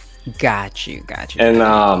 2013. Got you. And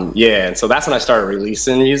and so that's when I started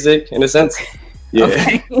releasing music in a sense.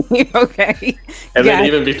 Yeah. Okay. And then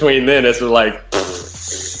even between then, it's like,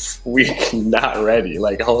 we not ready.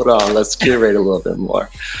 Like, hold on, let's curate a little bit more.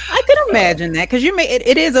 I could imagine that, because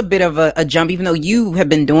it is a bit of a jump, even though you have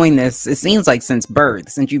been doing this, it seems like since birth,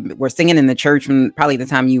 since you were singing in the church from probably the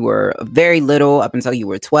time you were very little up until you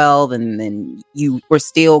were 12, and then you were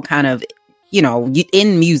still kind of, you know,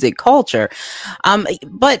 in music culture.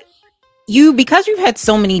 But because you've had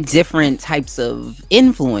so many different types of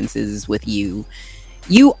influences with you,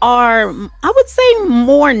 you are, I would say,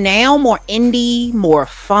 more indie, more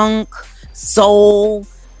funk, soul.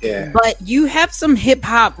 Yeah. But you have some hip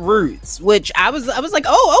hop roots, which I was like,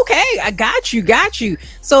 oh, okay, I got you.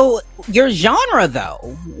 So your genre,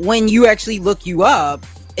 though, when you actually look you up,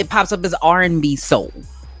 it pops up as R&B soul.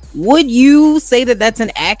 Would you say that that's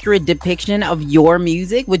an accurate depiction of your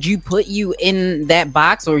music? Would you put you in that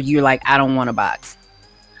box, or you're like, I don't want a box?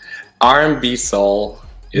 R&B soul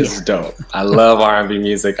is dope. I love R&B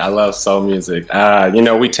music. I love soul music. You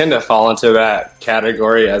know, we tend to fall into that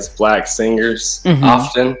category as Black singers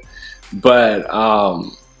often, but I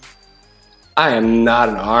am not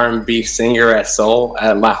an R&B singer at soul,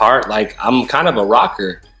 at my heart. Like, I'm kind of a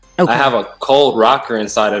rocker. Okay. I have a cold rocker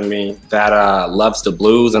inside of me that loves the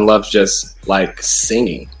blues and loves just like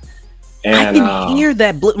singing. And I can hear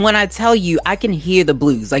that when I tell you, I can hear the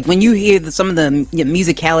blues. Like when you hear some of the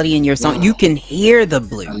musicality in your song, you can hear the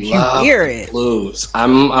blues. You hear it. Blues.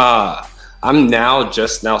 I'm now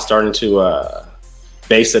starting to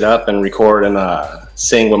bass it up and record and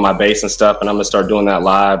sing with my bass and stuff, and I'm gonna start doing that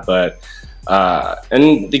live. But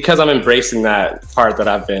and because I'm embracing that part that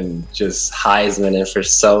I've been just Heismaning for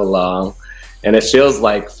so long, and it feels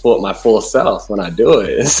like my full self when I do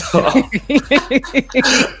it. So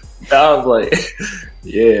I was like,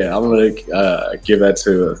 yeah, I'm gonna give that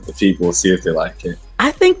to the people and see if they like it.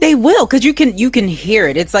 I think they will, because you can hear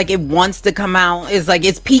it. It's like it wants to come out. It's like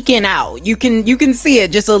it's peeking out. You can see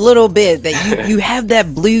it just a little bit, that you have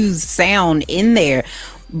that blues sound in there.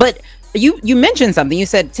 But you mentioned something. You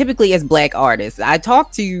said typically as Black artists. I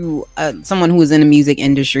talked to someone who was in the music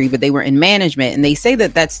industry, but they were in management, and they say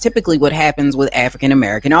that that's typically what happens with African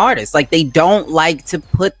American artists. Like, they don't like to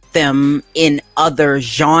put them in other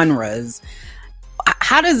genres.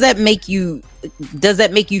 How does that make you? Does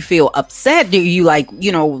that make you feel upset? Do you like,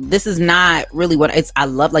 you know, this is not really what it's? I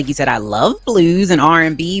love, like you said, I love blues and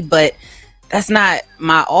R&B, but that's not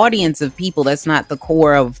my audience of people. That's not the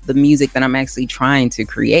core of the music that I'm actually trying to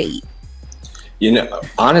create. You know,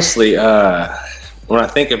 honestly, when I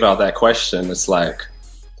think about that question, it's like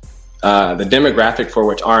the demographic for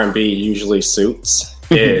which R&B usually suits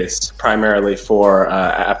is primarily for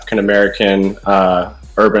African American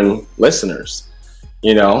urban listeners,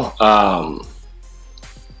 you know.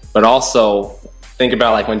 But also think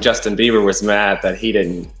about like when Justin Bieber was mad that he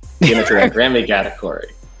didn't get into that Grammy category.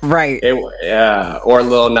 Right. Or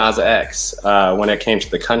Lil Nas X when it came to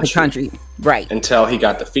the country. Right. Until he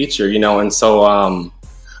got the feature, you know. And so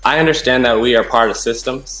I understand that we are part of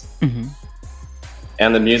systems.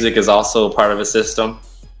 And the music is also part of a system.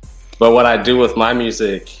 But what I do with my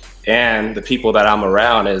music and the people that I'm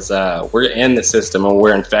around is we're in the system and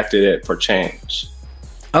we're infected it for change.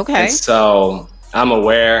 Okay. And so I'm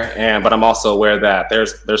aware, but I'm also aware that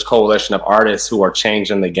there's coalition of artists who are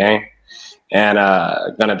changing the game. and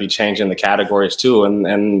going to be changing the categories too.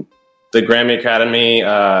 And the Grammy Academy,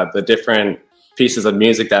 the different pieces of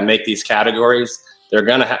music that make these categories, they're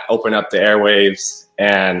going to open up the airwaves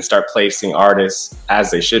and start placing artists as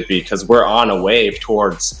they should be, because we're on a wave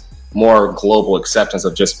towards more global acceptance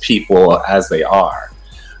of just people as they are.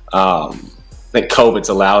 I think COVID's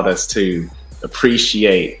allowed us to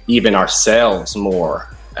appreciate even ourselves more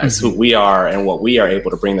as who we are and what we are able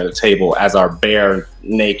to bring to the table as our bare,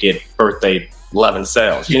 naked, birthday loving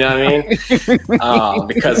selves. You know what I mean?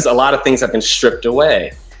 Because a lot of things have been stripped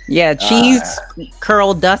away. Yeah, cheese,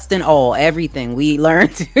 curl, dust, and all. Everything. We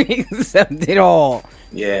learned to accept it all.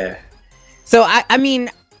 Yeah. So, I mean,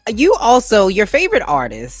 you also, your favorite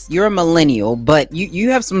artist, you're a millennial, but you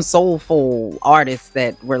have some soulful artists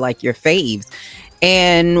that were like your faves.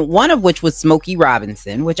 And one of which was Smokey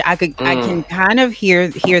Robinson, which I can kind of hear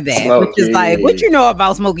that, Smokey. Which is like, what you know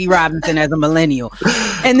about Smokey Robinson as a millennial?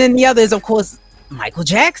 And then the other is, of course, Michael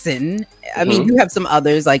Jackson. I mean, you have some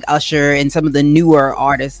others like Usher and some of the newer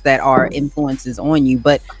artists that are influences on you,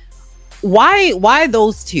 but why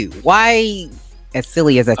those two? Why, as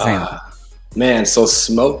silly as that sounds? Man, so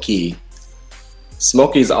Smokey's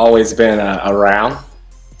always been around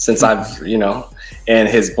since I've, and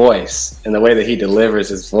his voice and the way that he delivers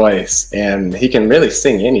his voice, and he can really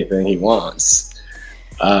sing anything he wants.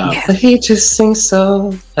 But he just sings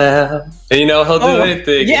so loud. And he'll do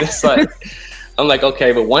anything. Yeah. It's like, I'm like,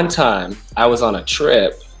 okay, but one time I was on a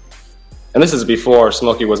trip, and this is before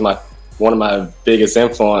Smokey was one of my biggest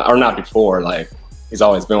influence, or not before, like he's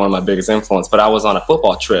always been one of my biggest influence, but I was on a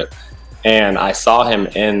football trip and I saw him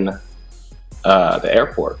in the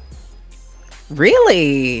airport.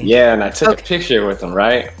 Really? Yeah, and I took a picture with him,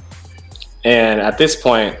 right? And at this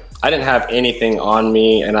point, I didn't have anything on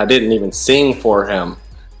me, and I didn't even sing for him.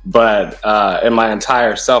 But in my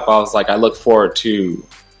entire self, I was like, I look forward to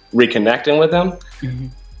reconnecting with him. Mm-hmm.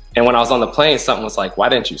 And when I was on the plane, something was like, why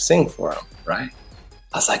didn't you sing for him, right?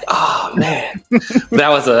 I was like, oh, man. That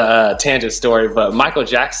was a tangent story. But Michael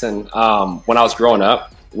Jackson, when I was growing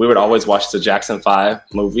up, we would always watch the Jackson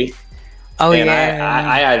 5 movie. Oh, and yeah.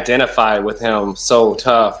 I identified with him so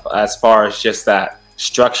tough as far as just that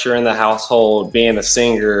structure in the household, being a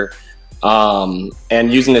singer, and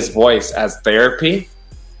using his voice as therapy.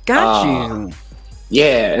 Got you.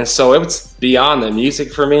 Yeah, and so it was beyond the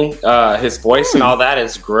music for me. His voice and all that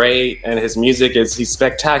is great, and his music he's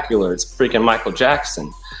spectacular. It's freaking Michael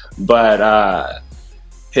Jackson. But I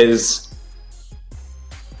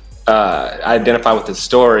identify with his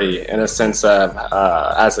story in a sense of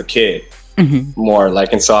as a kid. Mm-hmm. More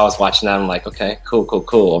like, and so I was watching that. I'm like, okay,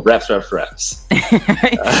 cool. Reps.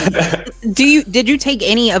 Did you take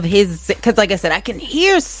any of his? Because, like I said, I can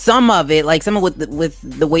hear some of it, like some of with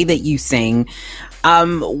the way that you sing,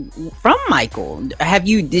 from Michael.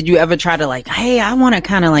 Did you ever try to like, hey, I want to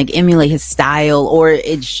kind of like emulate his style, or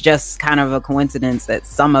it's just kind of a coincidence that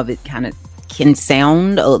some of it kind of can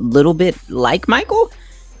sound a little bit like Michael?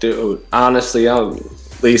 Dude, honestly,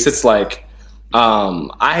 at least it's like.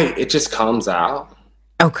 It just comes out.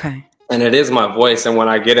 Okay. And it is my voice. And when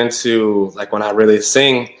I get into, like, when I really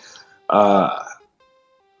sing,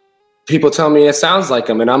 people tell me it sounds like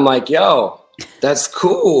him. And I'm like, yo, that's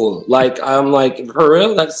cool. Like, I'm like, for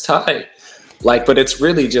real? That's tight. Like, but it's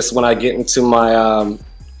really just when I get into my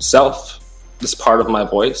self, this part of my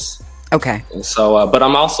voice. Okay. And so, but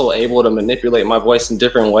I'm also able to manipulate my voice in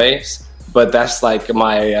different ways. But that's like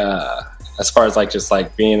my... as far as like just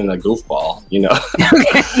like being in a goofball,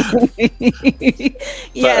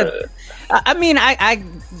 Yeah, I mean,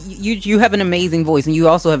 you have an amazing voice, and you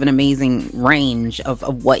also have an amazing range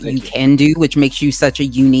of what you can do, which makes you such a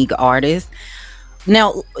unique artist.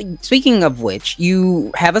 Now, speaking of which,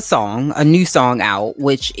 you have a new song out,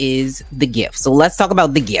 which is The Gift. So let's talk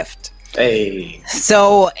about The Gift. Hey.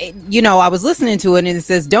 So, I was listening to it and it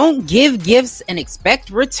says, don't give gifts and expect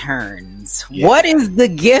returns. Yeah. What is The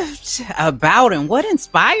Gift about, and what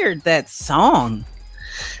inspired that song?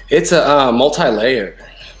 It's a multi-layer,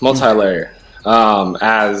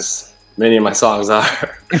 as many of my songs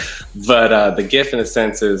are. But The Gift, in a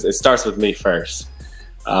sense, is it starts with me first.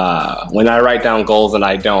 When I write down goals and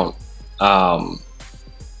I don't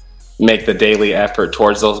make the daily effort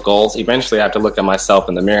towards those goals, eventually I have to look at myself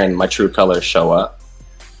in the mirror and my true colors show up.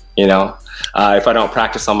 If I don't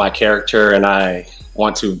practice on my character and I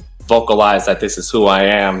want to vocalize that this is who I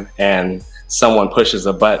am, and someone pushes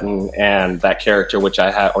a button and that character which I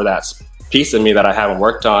have, or that piece of me that I haven't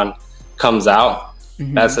worked on, comes out,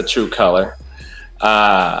 that's a true color.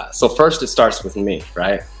 So first it starts with me,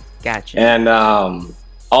 right? Gotcha. And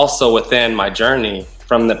also within my journey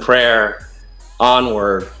from the prayer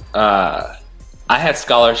onward, I I had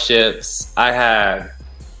scholarships. I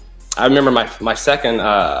remember my second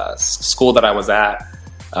school that I was at.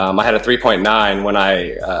 I had a 3.9 when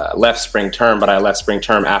I left spring term, but I left spring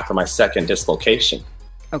term after my second dislocation.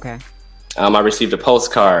 Okay. I received a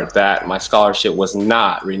postcard that my scholarship was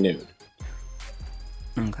not renewed.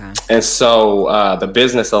 Okay. And so the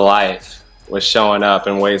business of life was showing up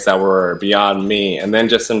in ways that were beyond me. And then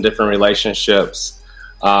just some different relationships.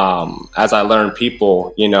 As I learned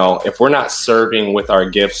people, if we're not serving with our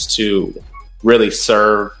gifts to really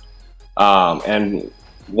serve and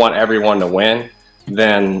want everyone to win,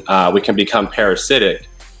 then we can become parasitic,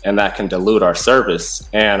 and that can dilute our service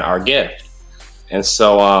and our gift. And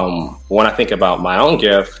so when I think about my own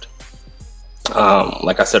gift,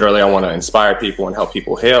 like I said earlier, I want to inspire people and help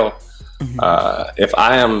people heal. If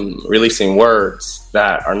I am releasing words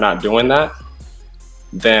that are not doing that,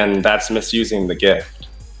 then that's misusing the gift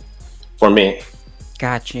for me.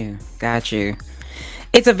 Got you.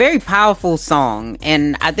 It's a very powerful song,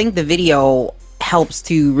 and I think the video helps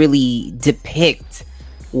to really depict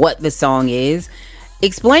what the song is.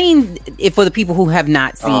 Explain it for the people who have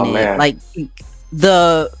not seen it, man. like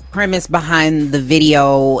the premise behind the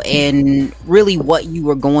video and really what you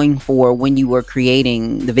were going for when you were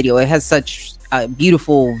creating the video. It has such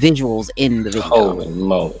beautiful visuals in the video. Holy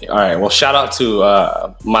moly. All right. Well, shout out to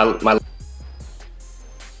my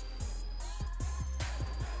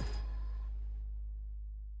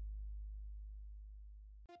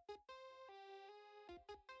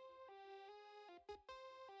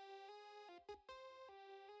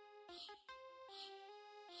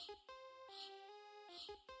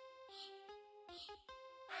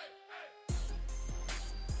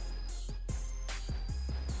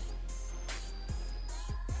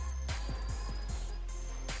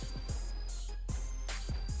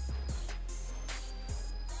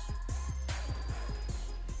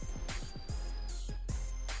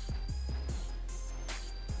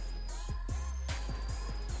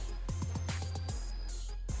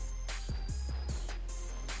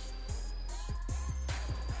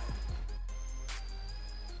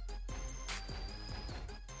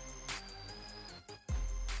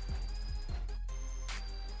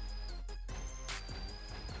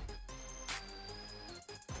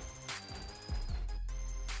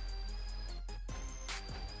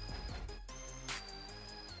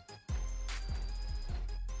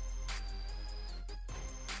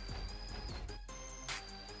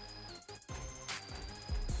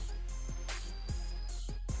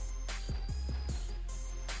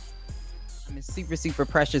Is super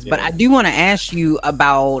precious. But I do want to ask you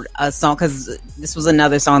about a song, because this was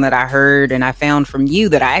another song that I heard and I found from you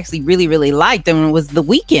that I actually really liked, and it was The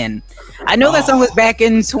Weeknd. I know that song was back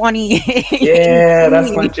in 2018. Yeah,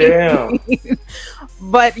 that's my jam.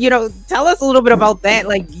 But tell us a little bit about that.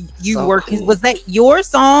 Like, Cool. Was that your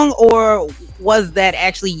song, or was that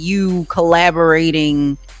actually you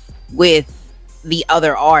collaborating with the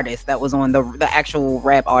other artist that was on the actual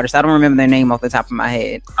rap artist? I don't remember their name off the top of my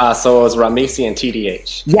head. So it was Ramesi and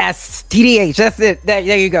TDH. Yes, TDH. That's it. There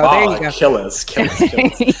you go. There you go. Killers.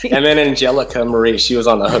 And then Angelica Marie, she was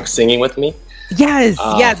on the hook singing with me. Yes.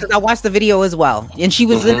 Because I watched the video as well, and she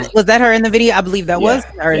was. Was that her in the video? I believe that was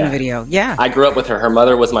her in the video. Yeah. I grew up with her. Her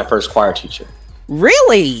mother was my first choir teacher.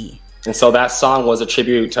 Really? And so that song was a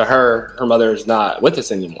tribute to her. Her mother is not with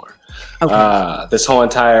us anymore. Okay. This whole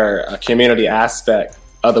entire community aspect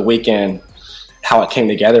of The Weeknd, how it came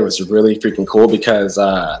together, was really freaking cool, because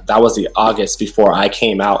that was the August before I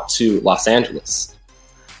came out to Los Angeles.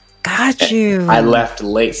 Got you. I left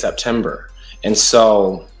late September. And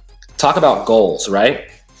so talk about goals, right?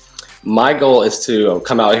 My goal is to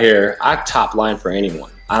come out here. I top line for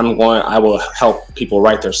anyone. I will help people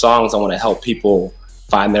write their songs. I want to help people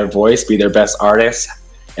find their voice, be their best artist.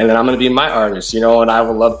 And then I'm going to be my artist, and I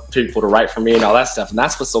would love people to write for me and all that stuff. And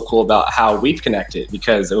that's what's so cool about how we've connected,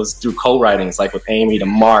 because it was through co-writings, like with Amy to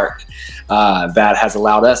Mark, that has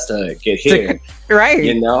allowed us to get here.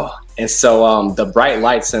 Right. And so the bright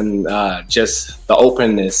lights and just the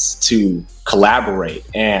openness to collaborate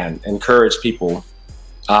and encourage people,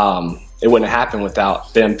 it wouldn't happen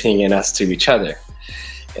without them pinging us to each other.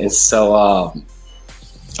 And so,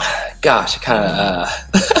 gosh, kind of...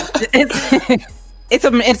 It's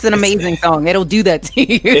an amazing song. It'll do that to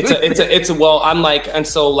you.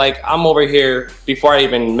 I'm over here before I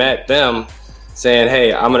even met them saying,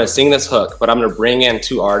 hey, I'm going to sing this hook, but I'm going to bring in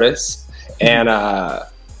two artists and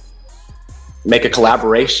make a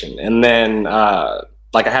collaboration. And then I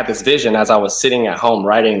had this vision as I was sitting at home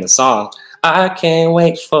writing the song. I can't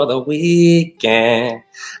wait for the weekend.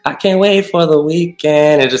 I can't wait for the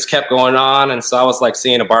weekend. It just kept going on. And so I was like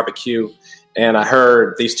seeing a barbecue and I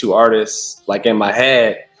heard these two artists like in my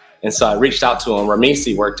head. And so I reached out to him.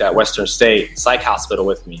 Ramisi worked at Western State Psych Hospital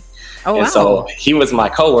with me. Oh, and wow. So he was my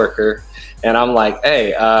coworker. And I'm like,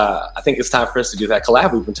 hey, I think it's time for us to do that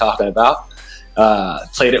collab we've been talking about.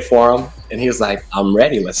 Played it for him. And he was like, I'm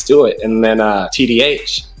ready. Let's do it. And then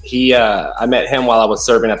TDH, I met him while I was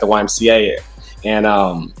serving at the YMCA.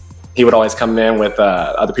 And he would always come in with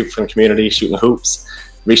other people from the community shooting hoops.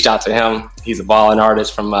 Reached out to him. He's a balling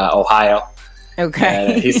artist from Ohio.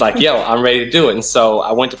 Okay. And he's like, yo, I'm ready to do it. And so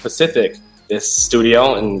I went to Pacific, this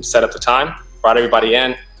studio, and set up the time, brought everybody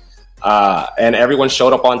in. And everyone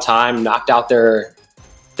showed up on time, knocked out their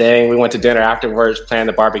thing. We went to dinner afterwards, planned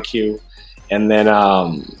the barbecue. And then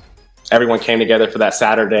everyone came together for that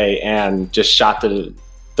Saturday and just shot the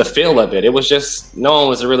feel of it. It was just, no one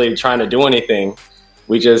was really trying to do anything.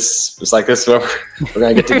 We just was like, this is where we're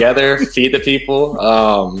going to get together, feed the people,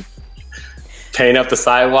 paint up the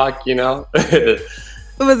sidewalk, you know. It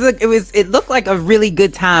looked like a really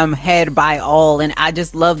good time had by all, and I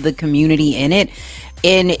just love the community in it,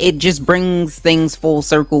 and it just brings things full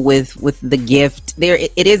circle with the gift.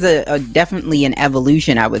 It is a definitely an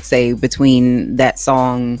evolution, I would say, between that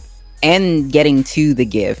song and getting to the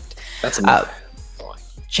gift. That's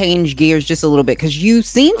change gears just a little bit, because you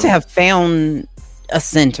seem to have found a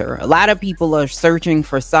center. A lot of people are searching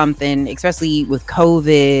for something, especially with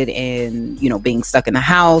COVID and, you know, being stuck in the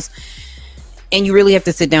house, and you really have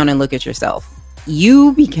to sit down and look at yourself.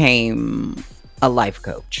 You became a life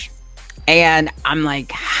coach, and I'm like,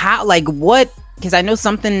 how, like what? Because I know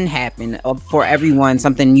something happened for everyone.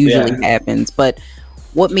 Something usually happens, but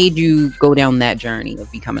what made you go down that journey of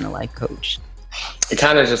becoming a life coach? It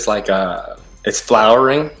kind of just like it's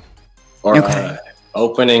flowering or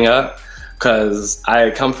opening up. Because I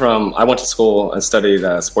went to school and studied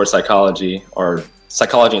sports psychology, or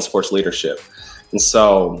psychology and sports leadership. And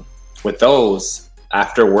so with those,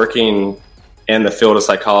 after working in the field of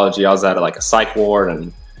psychology, I was at like a psych ward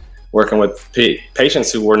and working with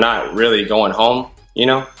patients who were not really going home, you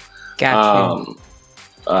know? Gotcha.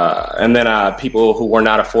 And then people who were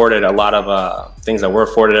not afforded a lot of things that were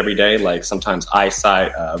afforded every day, like sometimes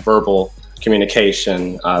eyesight, verbal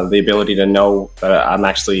communication, the ability to know that I'm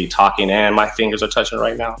actually talking and my fingers are touching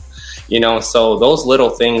right now, you know. So those little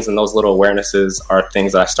things and those little awarenesses are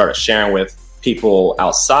things that I started sharing with people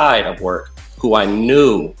outside of work who I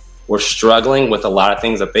knew were struggling with a lot of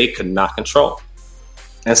things that they could not control.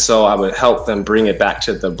 And so I would help them bring it back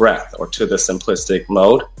to the breath, or to the simplistic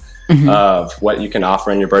mode of what you can offer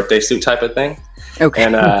in your birthday suit type of thing. Okay.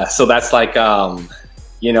 And so that's like,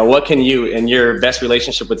 you know, what can you, in your best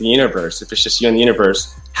relationship with the universe, if it's just you and the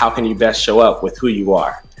universe, how can you best show up with who you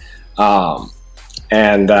are? So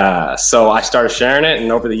I started sharing it,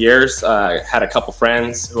 and over the years, I had a couple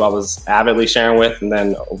friends who I was avidly sharing with, and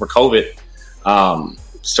then over COVID,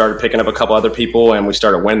 started picking up a couple other people, and we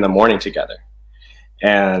started Win the Morning together.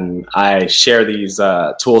 And I share these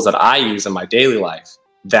tools that I use in my daily life,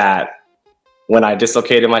 that when I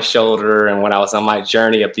dislocated my shoulder and when I was on my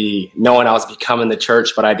journey of knowing I was becoming the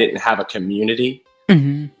church, but I didn't have a community.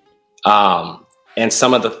 And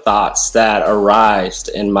some of the thoughts that arised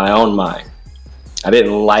in my own mind, I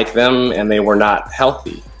didn't like them, and they were not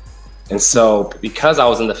healthy. And so because I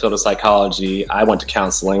was in the field of psychology, I went to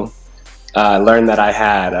counseling, learned that I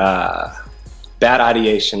had bad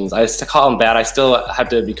ideations. I used to call them bad. I still have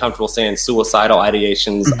to be comfortable saying suicidal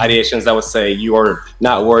ideations, ideations that would say you are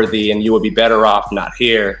not worthy and you would be better off not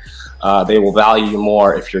here. They will value you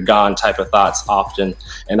more if you're gone type of thoughts often.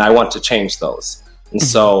 And I want to change those. And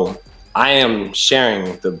so I am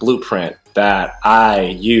sharing the blueprint that I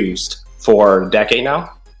used for a decade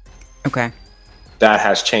now. Okay. That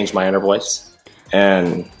has changed my inner voice.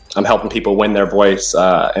 And I'm helping people win their voice,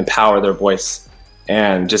 empower their voice,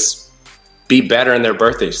 and just be better in their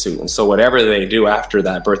birthday suit. And so whatever they do after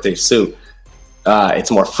that birthday suit,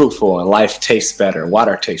 it's more fruitful and life tastes better.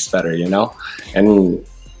 Water tastes better, you know? And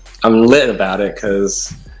I'm lit about it,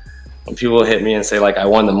 because when people hit me and say like, I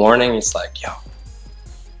won the morning, it's like, yo,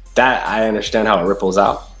 that I understand how it ripples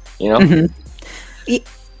out, you know?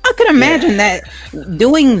 I could imagine that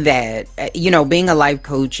doing that, you know, being a life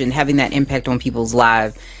coach and having that impact on people's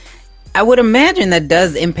lives, I would imagine that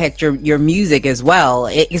does impact your music as well,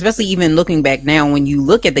 especially even looking back now when you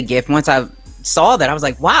look at the gift. Once I saw that, I was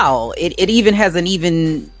like, wow, it even has an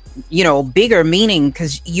even, you know, bigger meaning,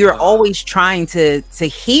 because you're always trying to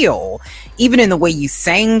heal. Even in the way you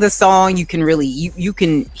sang the song, you can really, you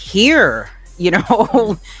can hear, you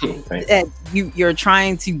know, that you're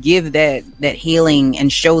trying to give that healing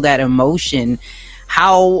and show that emotion.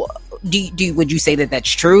 How would you say that that's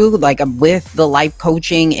true? Like with the life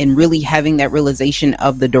coaching and really having that realization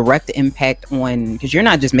of the direct impact on, because you're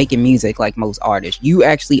not just making music like most artists, you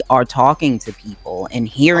actually are talking to people and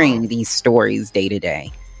hearing these stories day to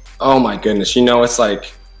day. Oh my goodness. It's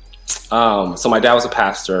like, so my dad was a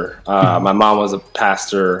pastor. My mom was a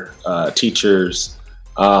pastor, teachers.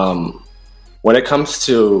 When it comes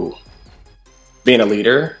to being a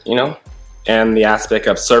leader, and the aspect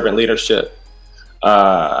of servant leadership,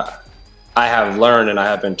 I have learned and I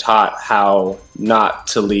have been taught how not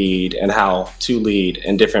to lead and how to lead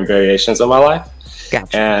in different variations of my life.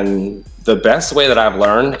 Gotcha. And the best way that I've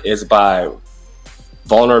learned is by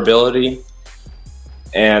vulnerability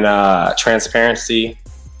and transparency,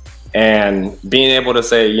 and being able to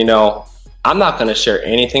say, I'm not going to share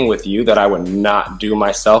anything with you that I would not do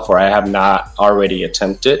myself or I have not already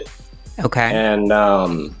attempted. Okay. And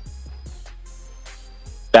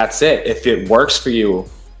that's it. If it works for you,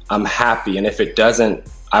 I'm happy. And if it doesn't,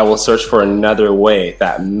 I will search for another way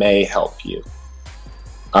that may help you.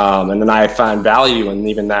 And then I find value in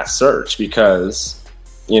even that search because,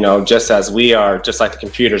 just as we are, just like the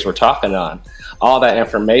computers we're talking on, all that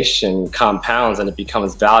information compounds and it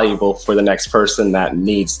becomes valuable for the next person that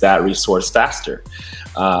needs that resource faster.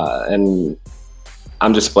 And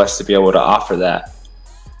I'm just blessed to be able to offer that.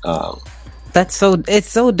 It's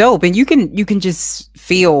so dope. And you can just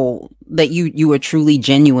feel that you are truly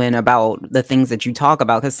genuine about the things that you talk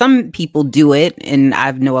about. Because some people do it, and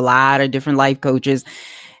I know a lot of different life coaches.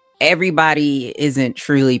 Everybody isn't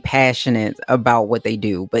truly passionate about what they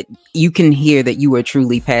do, but you can hear that you are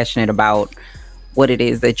truly passionate about what it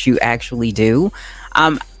is that you actually do.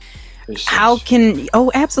 Absolutely.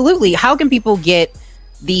 How can people get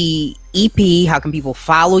the EP? How can people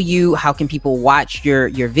follow you? How can people watch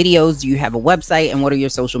your videos? Do you have a website, and what are your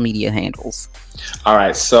social media handles? All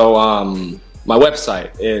right. So my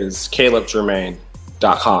website is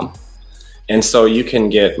calebgermain.com. And so you can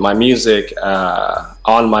get my music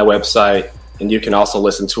on my website, and you can also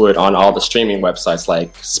listen to it on all the streaming websites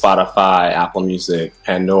like Spotify, Apple Music,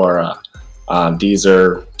 Pandora,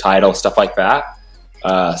 Deezer, Tidal, stuff like that.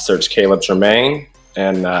 Search Caleb Germain.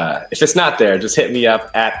 And if it's not there, just hit me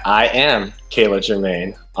up at I am Caleb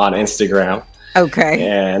Germain on Instagram. Okay.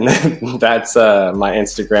 And that's my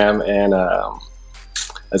Instagram. And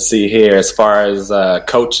let's see here, as far as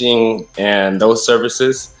coaching and those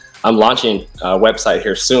services, I'm launching a website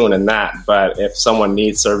here soon and that, but if someone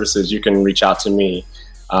needs services, you can reach out to me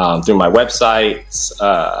through my website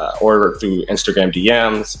or through Instagram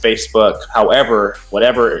DMs, Facebook, however,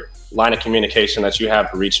 whatever line of communication that you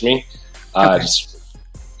have to reach me.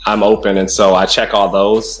 I'm open. And so I check all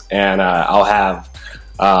those, and I'll have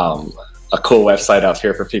a cool website up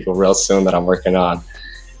here for people real soon that I'm working on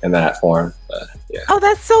in that form. But, yeah. Oh,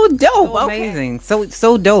 that's so dope. Amazing.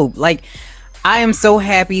 So dope. Like, I am so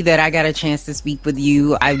happy that I got a chance to speak with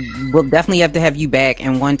you. I will definitely have to have you back.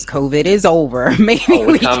 And once COVID is over, maybe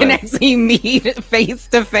we can actually meet face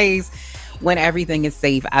to face when everything is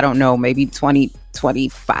safe. I don't know, maybe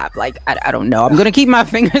 2025. Like, I don't know. I'm going to keep my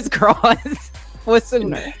fingers crossed for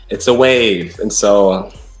sooner. It's a wave. And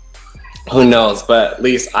so who knows? But at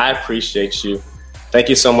least I appreciate you. Thank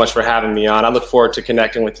you so much for having me on. I look forward to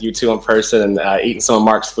connecting with you two in person and eating some of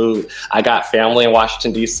Mark's food. I got family in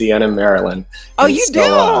Washington, D.C. and in Maryland. Oh, you do?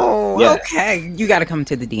 Yeah. Okay. You got to come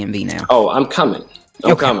to the DMV now. Oh, I'm coming.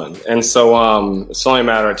 I'm coming. And so it's only a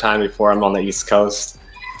matter of time before I'm on the East Coast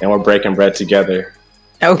and we're breaking bread together.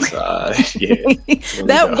 Okay. Yeah.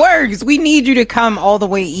 That works. We need you to come all the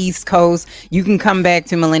way East Coast. You can come back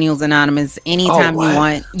to Millennials Anonymous anytime you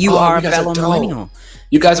want. You are a fellow millennial.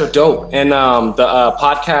 You guys are dope. And the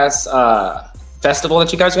podcast festival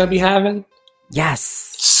that you guys are going to be having? Yes.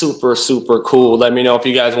 Super, super cool. Let me know if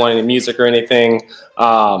you guys want any music or anything.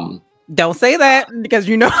 Don't say that, because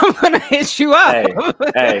you know I'm going to hit you up.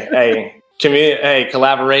 Hey.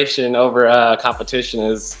 Collaboration over competition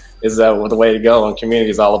is the way to go, and community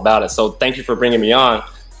is all about it. So thank you for bringing me on.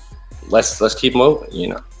 Let's keep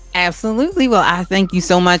moving, Absolutely. Well, I thank you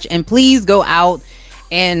so much. And please go out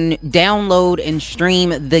and download and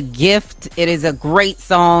stream The Gift. It is a great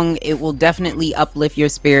song. It will definitely uplift your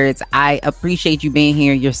spirits. I appreciate you being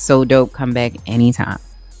here. You're so dope. Come back anytime.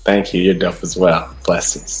 Thank you. You're dope as well.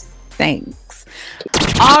 Blessings. Thanks.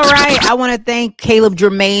 All right. I want to thank Caleb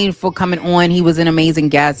Germain for coming on. He was an amazing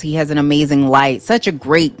guest. He has an amazing light. Such a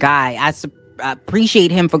great guy. I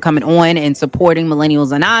appreciate him for coming on and supporting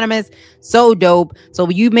Millennials Anonymous. So dope. So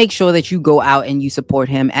you make sure that you go out and you support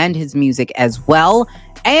him and his music as well.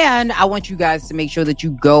 And I want you guys to make sure that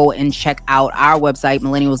you go and check out our website,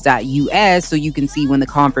 millennials.us, so you can see when the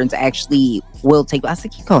conference actually will take place. I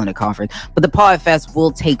keep calling it a conference, but the PodFest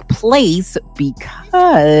will take place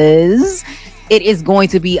because it is going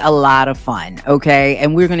to be a lot of fun, okay?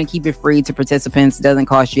 And we're going to keep it free to participants. It doesn't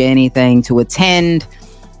cost you anything to attend.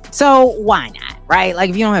 So why not, right? Like,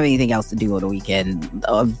 if you don't have anything else to do on the weekend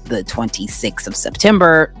of the 26th of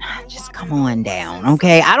September, just come on down,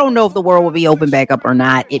 okay? I don't know if the world will be open back up or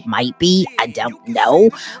not. It might be. I don't know.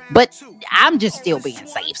 But I'm just still being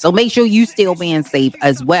safe. So make sure you still being safe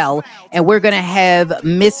as well. And we're going to have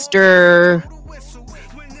Mr.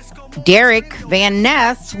 Derek Van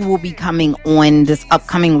Ness, who will be coming on this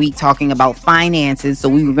upcoming week talking about finances. So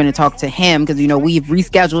we were going to talk to him because, we've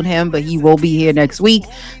rescheduled him, but he will be here next week.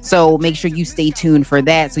 So make sure you stay tuned for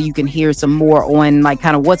that so you can hear some more on like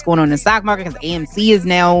kind of what's going on in the stock market, because AMC is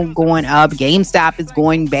now going up. GameStop is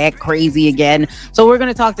going back crazy again. So we're going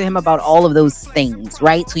to talk to him about all of those things,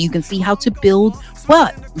 right? So you can see how to build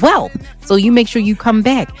wealth. So you make sure you come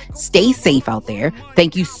back. Stay safe out there.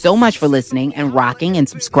 Thank you so much for listening and rocking and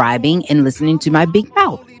subscribing and listening to my big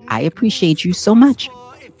mouth. I appreciate you so much.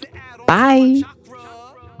 Bye.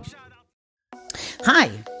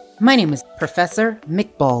 Hi, my name is Professor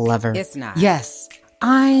McBall Lover. It's not. Yes,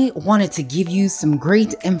 I wanted to give you some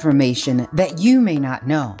great information that you may not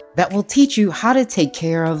know that will teach you how to take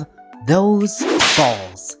care of those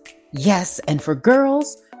balls. Yes, and for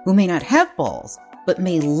girls who may not have balls, but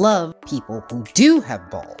may love people who do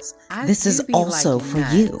have balls, this is also for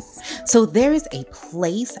you. So there is a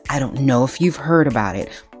place, I don't know if you've heard about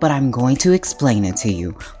it, but I'm going to explain it to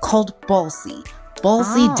you, called Ballsy.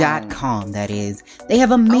 Ballsy.com, that is. They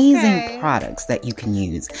have amazing products that you can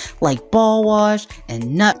use, like ball wash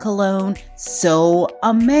and nut cologne. So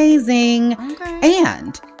amazing.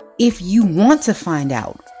 And if you want to find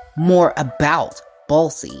out more about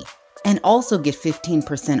Ballsy, and also get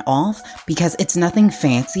 15% off because it's nothing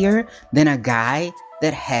fancier than a guy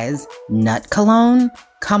that has nut cologne.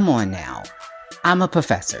 Come on now. I'm a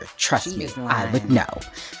professor. Trust me, I would know.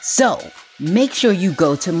 So make sure you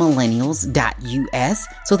go to millennials.us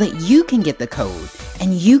so that you can get the code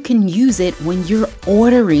and you can use it when you're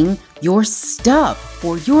ordering your stuff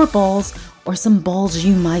for your balls or some balls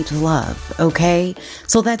you might love, okay?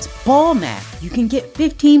 So that's Ball Map. You can get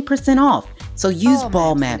 15% off. So use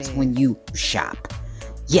Ball Maps when you shop.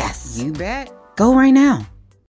 Yes. You bet. Go right now.